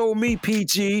 Somebody told me,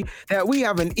 Peachy, that we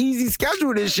have an easy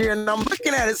schedule this year. And I'm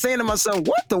looking at it saying to myself,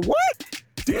 what the what?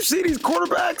 Do you see these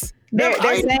quarterbacks? They're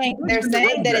saying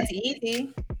that it's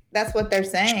easy. That's what they're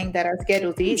saying, that our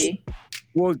schedule's easy.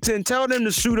 Well, then tell them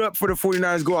to suit up for the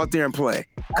 49ers, go out there and play.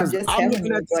 Because I'm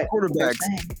looking at the quarterbacks.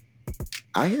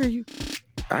 I hear you.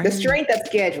 The strength of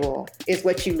schedule is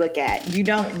what you look at. You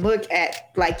don't look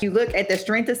at, you look at the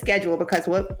strength of schedule, because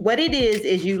what it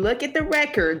is you look at the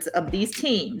records of these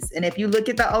teams. And if you look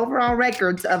at the overall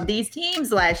records of these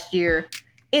teams last year,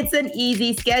 it's an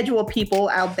easy schedule, people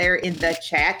out there in the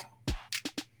chat.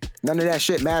 None of that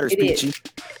shit matters, Peachy.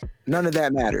 None of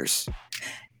that matters.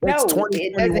 No, it's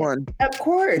 2021. Of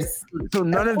course. So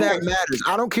none of that matters.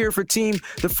 I don't care for team.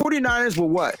 The 49ers were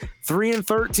what?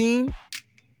 3-13?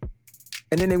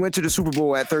 And then they went to the Super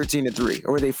Bowl at 13-3.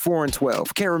 Or were they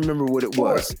 4-12? Can't remember what it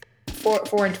was.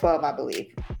 4-12, I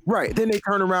believe. Right. Then they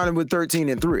turned around and went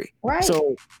 13-3. Right.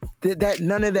 So that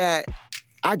none of that,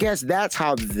 I guess that's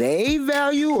how they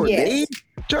value or they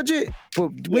judge it.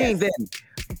 But we ain't there.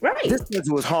 Right. This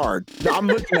schedule was hard. I'm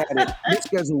looking at it. This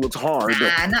schedule was hard.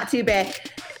 Not too bad.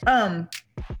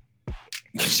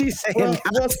 She's saying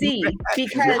we'll see.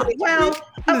 Because,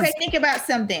 okay, think about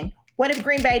something. What if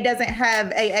Green Bay doesn't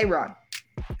have Aaron?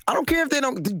 I don't care if they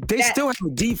don't. They still have a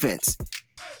defense.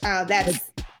 That's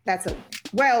a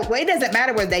it doesn't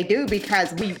matter what they do,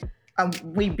 because we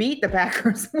beat the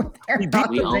Packers. We beat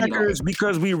the Packers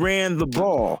because we ran the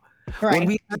ball. Right. When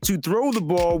we had to throw the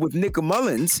ball with Nick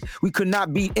Mullins, we could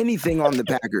not beat anything on the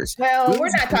Packers. Well, we're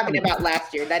not talking about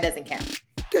last year. That doesn't count.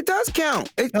 It does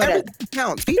count. Everything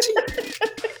counts. Peachy,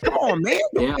 come on, man.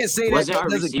 You can't say that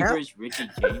doesn't count. Richie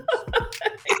James?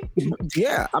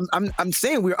 Yeah, I'm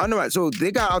saying we're under. So they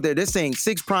got out there. They're saying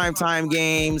 6 primetime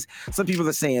games. Some people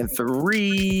are saying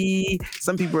 3.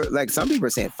 Some people are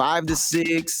saying 5 to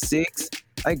 6, 6.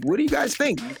 Like, what do you guys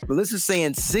think? Melissa's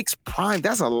saying 6 prime.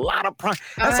 That's a lot of prime.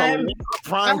 That's a lot of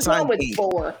prime time. I'm going with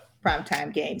 4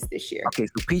 primetime games this year. Okay,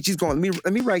 so Peachy's going.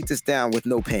 Let me write this down with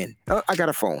no pen. I got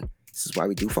a phone. This is why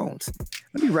we do phones.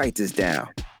 Let me write this down.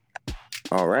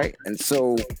 All right, and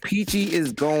so Peachy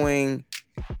is going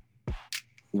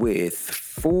with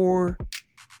 4.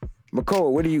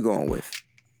 Makoa, what are you going with?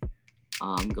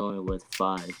 I'm going with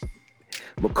 5.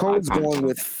 Makoa's going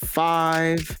with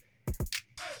 5.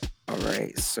 All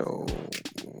right, so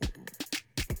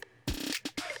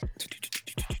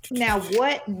now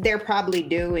what they're probably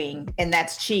doing, and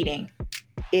that's cheating,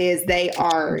 is they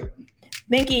are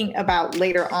thinking about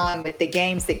later on with the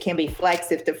games that can be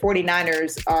flexed. If the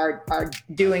 49ers are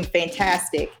doing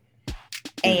fantastic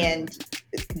and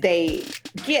they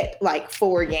get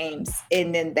 4 games,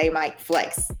 and then they might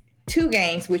flex 2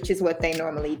 games, which is what they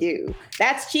normally do.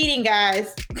 That's cheating,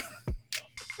 guys.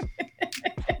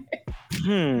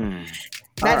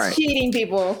 That's cheating,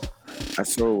 people.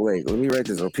 So wait, let me write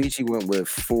this. Peachy went with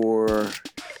 4.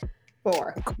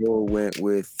 4. Cole went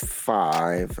with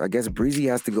 5. I guess Breezy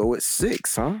has to go with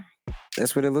 6, huh?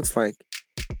 That's what it looks like.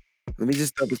 Let me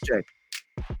just double check.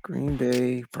 Green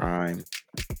Bay, Prime.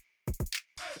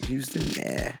 Houston,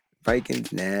 nah.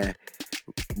 Vikings, nah.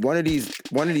 Some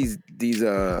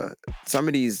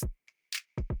of these,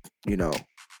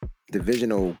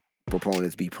 divisional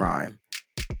proponents be Prime.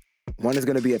 One is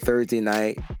going to be a Thursday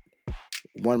night.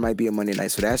 One might be a Monday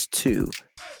night. So that's 2.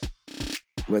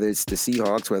 Whether it's the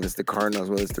Seahawks, whether it's the Cardinals,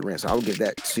 whether it's the Rams. So I would give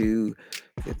that 2.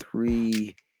 The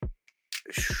 3.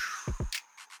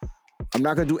 I'm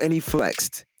not going to do any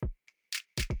flexed.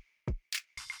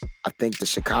 I think the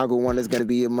Chicago one is going to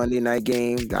be a Monday night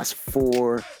game. That's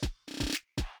 4.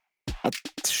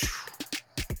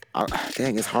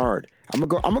 Dang, it's hard. I'm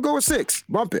gonna go with 6.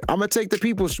 Bump it. I'm gonna take the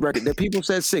people's record. The people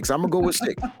said 6. I'm gonna go with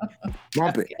 6.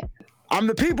 Bump it. I'm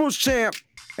the people's champ,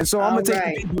 and so I'm gonna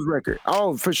take the people's record.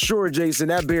 Oh, for sure, Jason.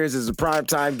 That Bears is a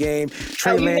primetime game.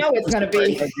 You know it's gonna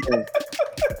be.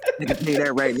 You can say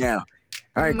that right now.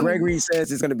 All right, Gregory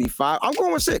says it's gonna be 5. I'm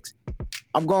going with 6.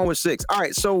 All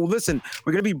right, so listen,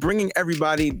 we're gonna be bringing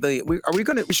everybody. Are we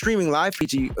gonna be streaming live,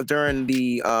 Peachy, during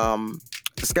the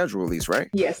schedule release, right?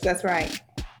 Yes, that's right.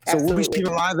 So we'll be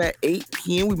streaming live at 8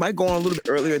 p.m. We might go on a little bit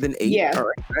earlier than 8. Yeah, all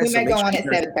right, we might go on at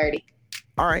 7:30.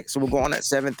 All right, so we'll go on at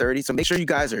 7:30. So make sure you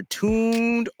guys are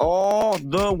tuned all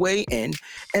the way in.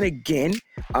 And again,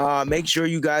 make sure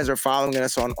you guys are following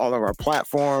us on all of our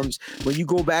platforms. When you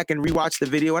go back and rewatch the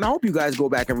video, and I hope you guys go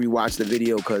back and rewatch the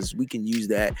video because we can use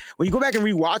that. When you go back and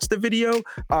rewatch the video,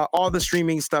 all the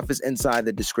streaming stuff is inside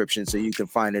the description, so you can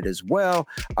find it as well.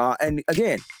 And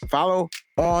again, follow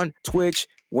on Twitch,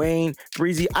 Wayne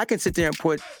Breezy. I can sit there and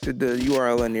put the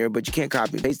URL in there, but you can't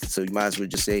copy and paste it. So you might as well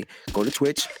just say, go to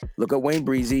Twitch, look up Wayne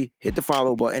Breezy, hit the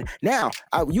follow button. Now,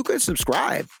 you can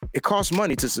subscribe. It costs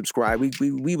money to subscribe.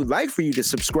 We would like for you to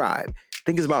subscribe. I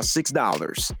think it's about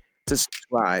 $6 to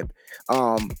subscribe.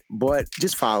 But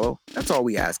just follow. That's all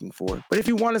we asking for. But if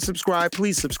you want to subscribe,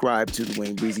 please subscribe to the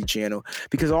Wayne Breezy channel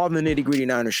because all the Nitty Gritty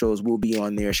Niner shows will be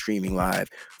on there streaming live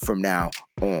from now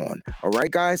on. All right,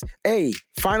 guys. Hey,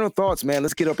 final thoughts, man.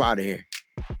 Let's get up out of here.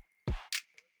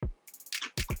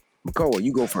 Makoa,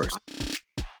 you go first.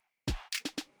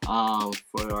 For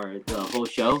the whole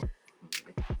show.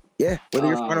 Yeah, what are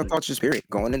your final thoughts, just period?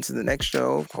 Going into the next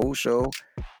show, whole show.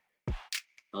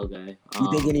 Okay.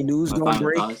 You think any news gonna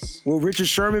break? Thoughts? Will Richard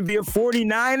Sherman be a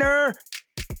 49er?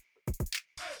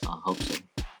 I hope so.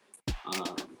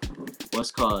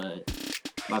 What's called?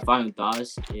 My final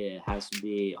thoughts, it has to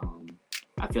be,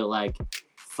 I feel like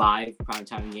 5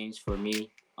 primetime games for me.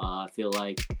 I feel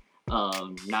like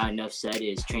not enough said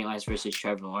is Trey Lance versus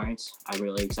Trevor Lawrence. I'm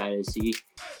really excited to see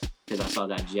because I saw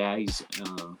that Jags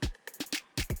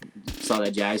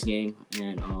game,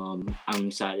 and I'm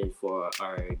excited for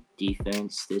our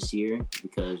defense this year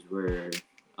because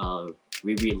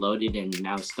we reloaded and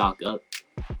now stock up,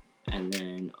 and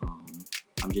then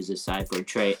I'm just excited for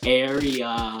Trey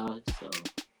area. So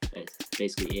that's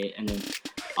basically it. And then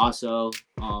also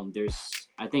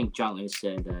I think John Lynch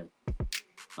said that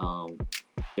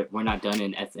we're not done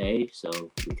in FA,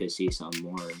 so we could see some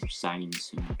more signings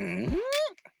soon. Mm-hmm.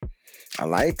 I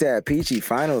like that. Peachy,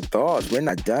 final thoughts. We're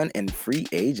not done in free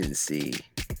agency.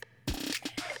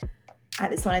 I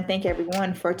just want to thank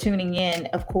everyone for tuning in.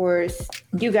 Of course,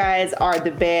 you guys are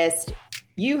the best.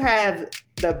 You have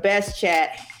the best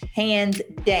chat, hands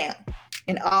down,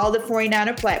 in all the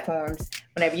 49er platforms.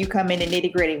 Whenever you come in to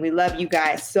Nitty Gritty, we love you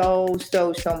guys so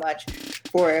much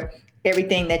for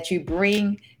everything that you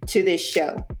bring to this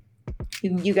show.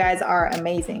 You guys are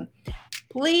amazing.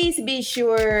 Please be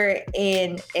sure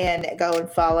and go and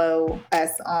follow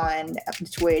us on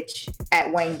Twitch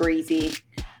at Wayne Breezy.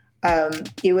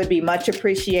 It would be much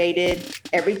appreciated.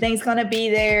 Everything's going to be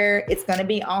there. It's going to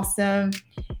be awesome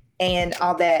and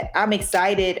all that. I'm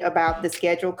excited about the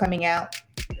schedule coming out.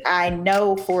 I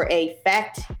know for a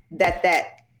fact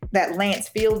that Lance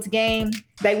Fields game,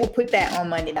 they will put that on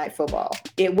Monday Night Football.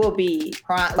 It will be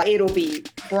it'll be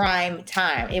prime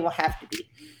time. It will have to be.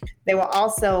 They will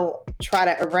also try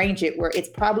to arrange it where it's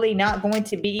probably not going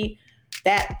to be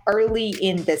that early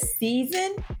in the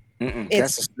season.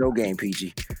 That's a snow game,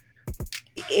 PG.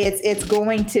 It's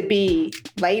going to be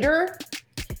later.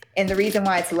 And the reason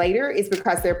why it's later is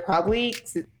because they're probably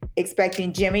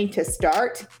expecting Jimmy to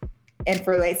start and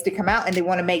for Lance to come out. And they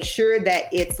want to make sure that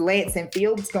it's Lance and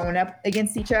Fields going up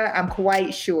against each other. I'm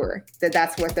quite sure that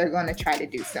that's what they're going to try to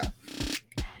do. So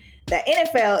the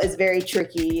NFL is very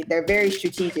tricky. They're very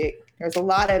strategic. There's a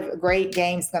lot of great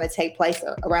games going to take place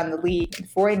around the league. The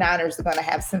 49ers are going to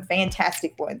have some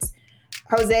fantastic ones.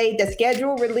 Jose, the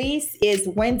schedule release is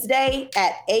Wednesday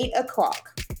at 8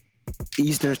 o'clock.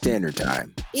 Eastern Standard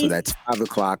Time. So that's 5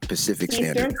 o'clock Pacific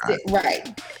Standard Time.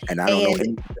 Right. And I don't know any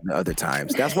of the other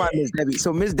times. That's why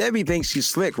Miss Debbie thinks she's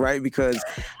slick, right? Because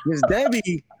Miss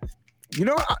Debbie,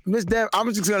 Miss Deb,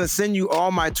 I'm just going to send you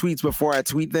all my tweets before I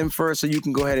tweet them first so you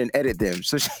can go ahead and edit them.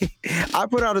 So I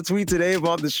put out a tweet today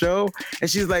about the show, and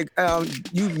she's like,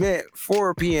 you meant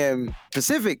 4 p.m.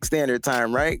 Pacific Standard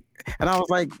Time, right? And I was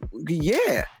like,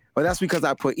 yeah. Well, that's because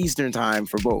I put Eastern Time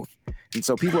for both. And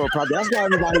so people are probably, that's why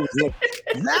everybody was late.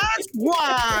 That's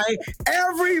why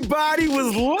everybody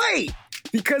was late,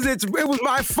 because it was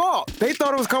my fault. They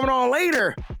thought it was coming on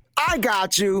later. I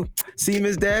got you. See,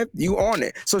 Ms. Deb, you on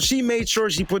it. So she made sure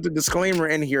she put the disclaimer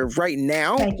in here right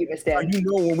now. Thank you, Ms. Deb.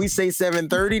 When we say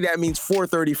 7:30, that means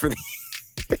 4:30 for the.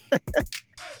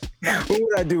 What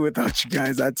would I do without you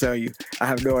guys? I tell you, I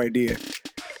have no idea.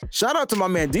 Shout out to my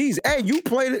man D's. Hey, you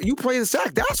play the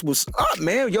sack. That's what's up,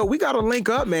 man. Yo, we gotta link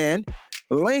up, man.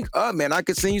 Link up, man. I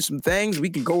could send you some things. We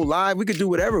can go live. We could do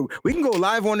whatever. We can go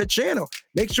live on the channel.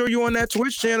 Make sure you're on that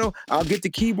Twitch channel. I'll get the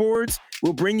keyboards.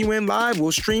 We'll bring you in live.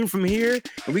 We'll stream from here,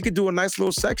 and we could do a nice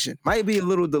little section. Might be a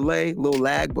little delay, a little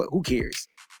lag, but who cares?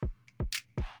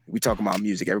 we talking about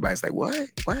music. Everybody's like, what?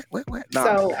 No.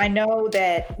 So I know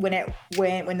that when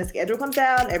the schedule comes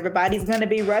out, everybody's going to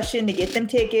be rushing to get them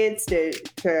tickets to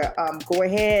go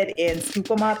ahead and scoop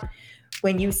them up.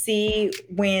 When you see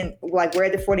when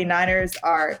the 49ers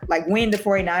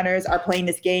are playing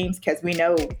these games, because we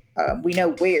know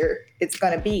where it's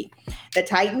going to be. The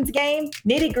Titans game,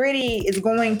 Nitty Gritty is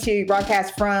going to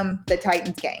broadcast from the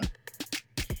Titans game.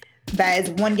 That is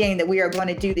one game that we are going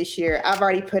to do this year. I've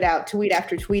already put out tweet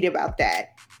after tweet about that.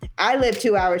 I live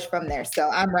 2 hours from there,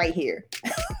 so I'm right here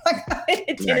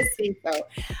in Tennessee. So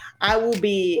I will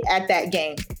be at that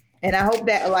game. And I hope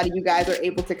that a lot of you guys are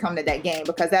able to come to that game,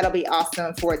 because that'll be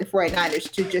awesome for the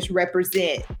 49ers to just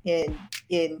represent in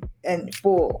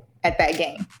full at that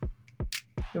game.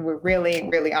 It was really,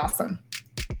 really awesome.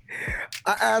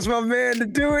 I asked my man to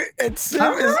do it. It's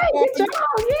all right, good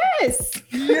job. Yes.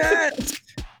 Yes.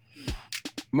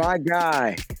 My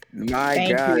guy. Thank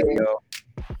you. Yo.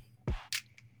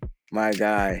 My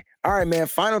guy. All right, man.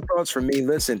 Final thoughts for me.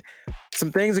 Listen,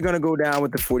 some things are going to go down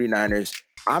with the 49ers.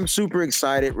 I'm super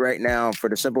excited right now for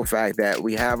the simple fact that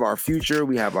we have our future,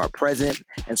 we have our present,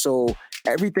 and so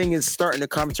everything is starting to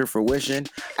come to fruition.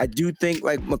 I do think,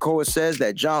 like Makoa says,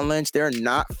 that John Lynch, they're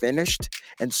not finished.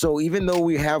 And so even though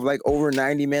we have like over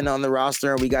 90 men on the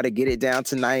roster and we got to get it down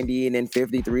to 90 and then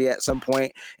 53 at some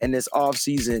point in this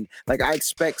offseason, like I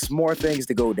expect more things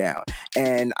to go down.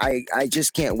 And I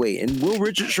just can't wait. And will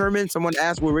Richard Sherman, someone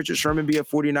asked, will Richard Sherman be a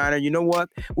 49er? You know what?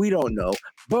 We don't know.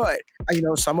 But,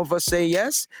 some of us say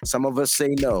yes, some of us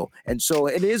say no. And so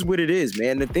it is what it is,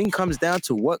 man. The thing comes down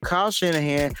to what Kyle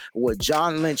Shanahan, what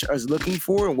John Lynch is looking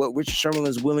for, and what Richard Sherman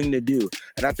is willing to do.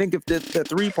 And I think if the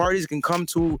three parties can come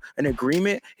to an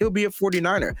agreement, he'll be a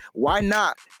 49er. Why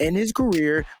not end his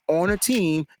career on a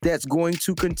team that's going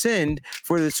to contend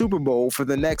for the Super Bowl for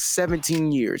the next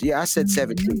 17 years? Yeah, I said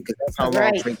 17 because that's how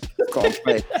long it's called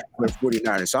play for the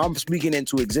 49ers. So I'm speaking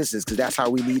into existence because that's how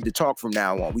we lead the talk from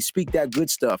now on. We speak that good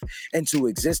stuff into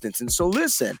existence. And so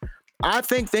listen, I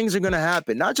think things are going to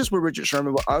happen, not just with Richard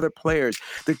Sherman, but other players.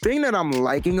 The thing that I'm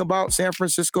liking about San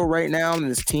Francisco right now and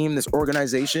this team, this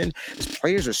organization, is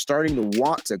players are starting to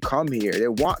want to come here. They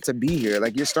want to be here.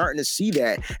 Like, you're starting to see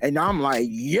that. And I'm like,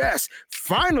 yes,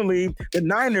 finally, the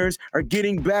Niners are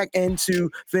getting back into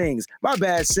things. My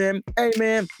bad, Sim. Hey,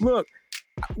 man, look.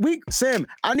 Sim,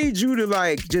 I need you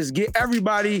to just get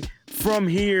everybody from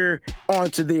here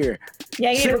onto there.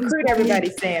 Yeah, you need to recruit everybody,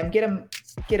 Sam. Get them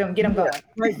going.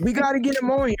 Like, we got to get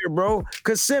them on here, bro.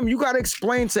 Because Sim, you got to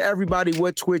explain to everybody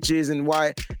what Twitch is and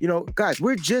why. Guys,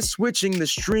 we're just switching the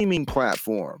streaming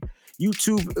platform.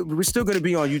 YouTube, we're still going to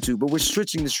be on YouTube, but we're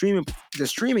switching the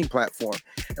streaming platform,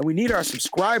 and we need our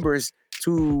subscribers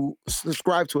to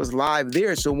subscribe to us live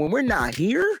there. So when we're not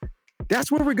here,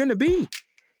 that's where we're going to be.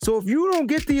 So if you don't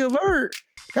get the alert,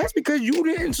 that's because you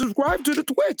didn't subscribe to the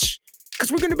Twitch,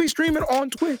 because we're going to be streaming on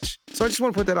Twitch. So I just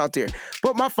want to put that out there.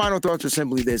 But my final thoughts are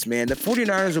simply this, man. The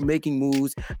 49ers are making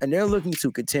moves, and they're looking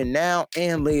to contend now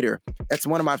and later. That's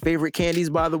one of my favorite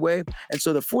candies, by the way. And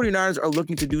so the 49ers are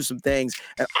looking to do some things,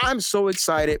 and I'm so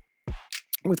excited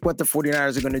with what the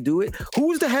 49ers are going to do it.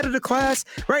 Who's the head of the class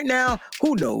right now?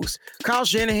 Who knows? Kyle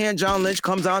Shanahan, John Lynch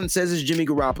comes on and says it's Jimmy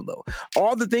Garoppolo.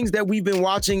 All the things that we've been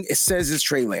watching, it says it's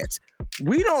Trey Lance.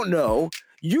 We don't know.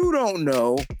 You don't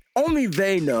know. Only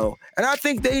they know. And I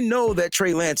think they know that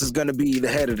Trey Lance is going to be the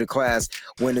head of the class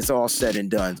when it's all said and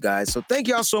done, guys. So thank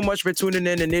y'all so much for tuning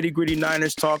in to Nitty Gritty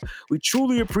Niners Talk. We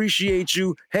truly appreciate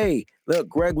you. Hey, look,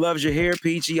 Greg loves your hair,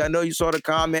 Peachy. I know you saw the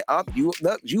comment up. You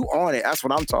on it. That's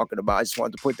what I'm talking about. I just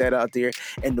wanted to put that out there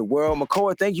in the world.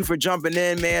 Makoa, thank you for jumping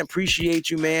in, man. Appreciate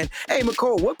you, man. Hey,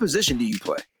 Makoa, what position do you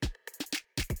play?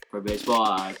 For baseball,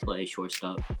 I play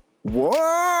shortstop. Whoa!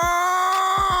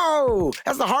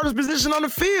 That's the hardest position on the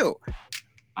field.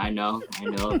 I know.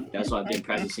 That's why I've been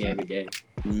practicing every day.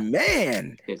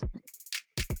 Man,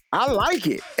 I like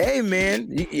it. Hey, man.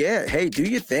 Yeah. Hey, do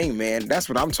your thing, man. That's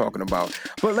what I'm talking about.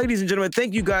 But ladies and gentlemen,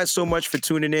 thank you guys so much for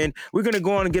tuning in. We're going to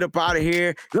go on and get up out of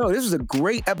here. Yo, this was a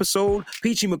great episode.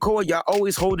 Peachy, McCoy, y'all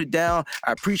always hold it down.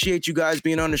 I appreciate you guys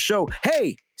being on the show.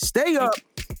 Hey, stay up.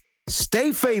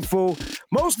 Stay faithful.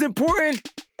 Most important,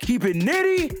 keep it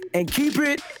nitty and keep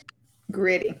it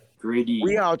gritty.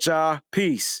 We out, y'all.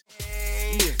 Peace.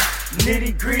 Yeah.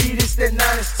 Nitty gritty, this that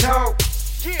Niners talk.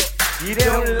 Yeah. You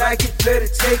don't like it, better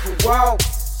take a walk.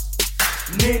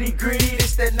 Nitty gritty,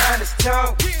 this that Niners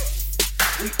talk. Yeah.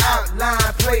 We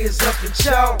outline players up in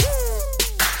chalk.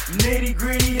 Nitty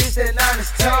gritty, this that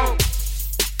Niners talk.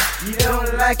 You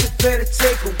don't like it, better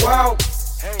take a walk.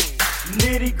 Hey.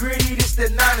 Nitty gritty, this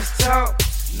that Niners talk.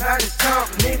 Niners talk,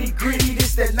 nitty gritty,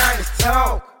 this that Niners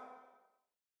talk.